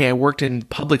say, hey, I worked in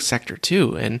public sector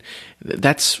too. And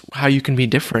that's how you can be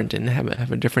different and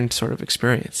have a different sort of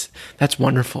experience. That's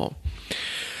wonderful.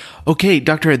 Okay,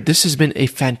 Doctor, this has been a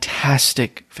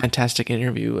fantastic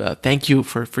interview. Thank you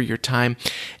for your time.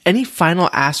 Any final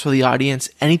asks for the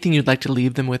audience? Anything you'd like to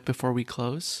leave them with before we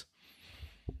close?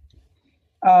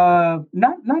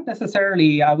 Not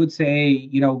necessarily. I would say,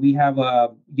 we have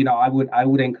I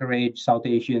would encourage South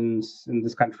Asians in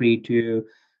this country to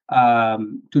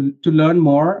learn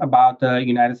more about the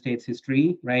United States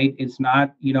history, right? It's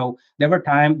not,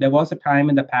 there was a time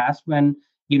in the past when,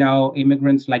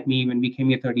 immigrants like me, when we came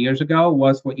here 30 years ago,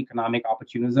 was for economic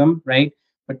opportunism, right?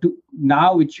 But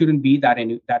now it shouldn't be that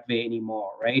way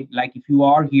anymore, right? Like if you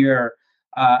are here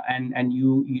and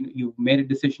you've made a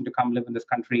decision to come live in this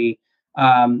country,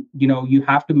 you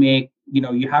have to be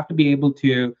able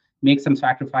to make some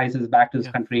sacrifices back to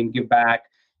this country and give back.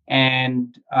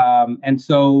 And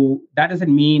so that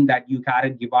doesn't mean that you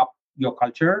gotta give up your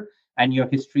culture and your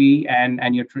history and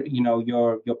your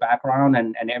background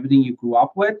and everything you grew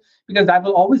up with, because that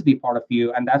will always be part of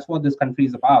you. And that's what this country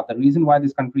is about. The reason why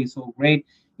this country is so great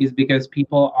is because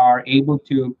people are able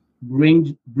to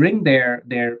bring their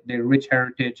rich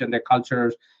heritage and their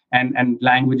cultures and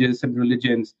languages and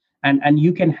religions. And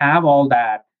you can have all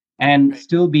that and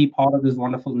still be part of this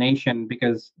wonderful nation,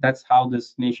 because that's how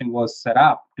this nation was set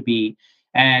up to be.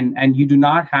 And you do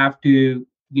not have to,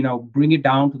 bring it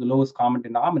down to the lowest common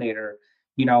denominator.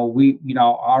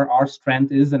 Our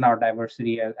strength is in our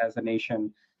diversity as a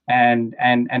nation, and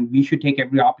we should take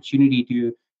every opportunity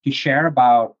to share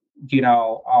about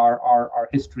our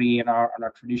history and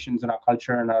our traditions and our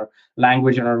culture and our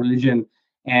language and our religion.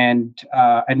 And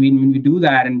when we do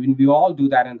that, and when we all do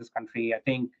that in this country, I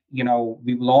think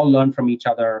we will all learn from each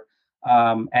other,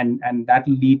 and that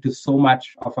will lead to so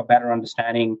much of a better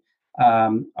understanding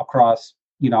across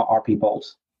our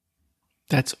peoples.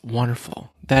 That's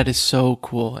wonderful. That is so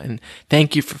cool. And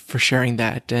thank you for sharing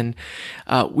that. And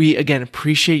we, again,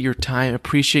 appreciate your time,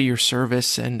 appreciate your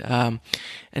service, and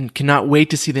cannot wait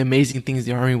to see the amazing things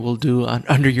the Army will do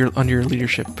under your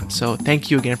leadership. So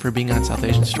thank you again for being on South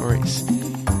Asian Stories.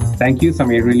 Thank you,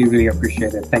 Samir. Really, really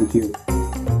appreciate it. Thank you.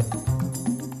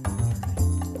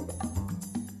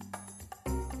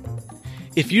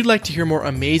 If you'd like to hear more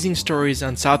amazing stories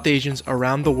on South Asians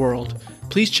around the world,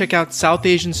 please check out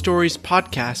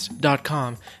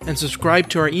SouthAsianStoriesPodcast.com and subscribe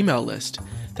to our email list.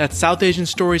 That's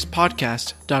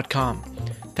SouthAsianStoriesPodcast.com.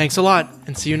 Thanks a lot,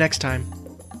 and see you next time.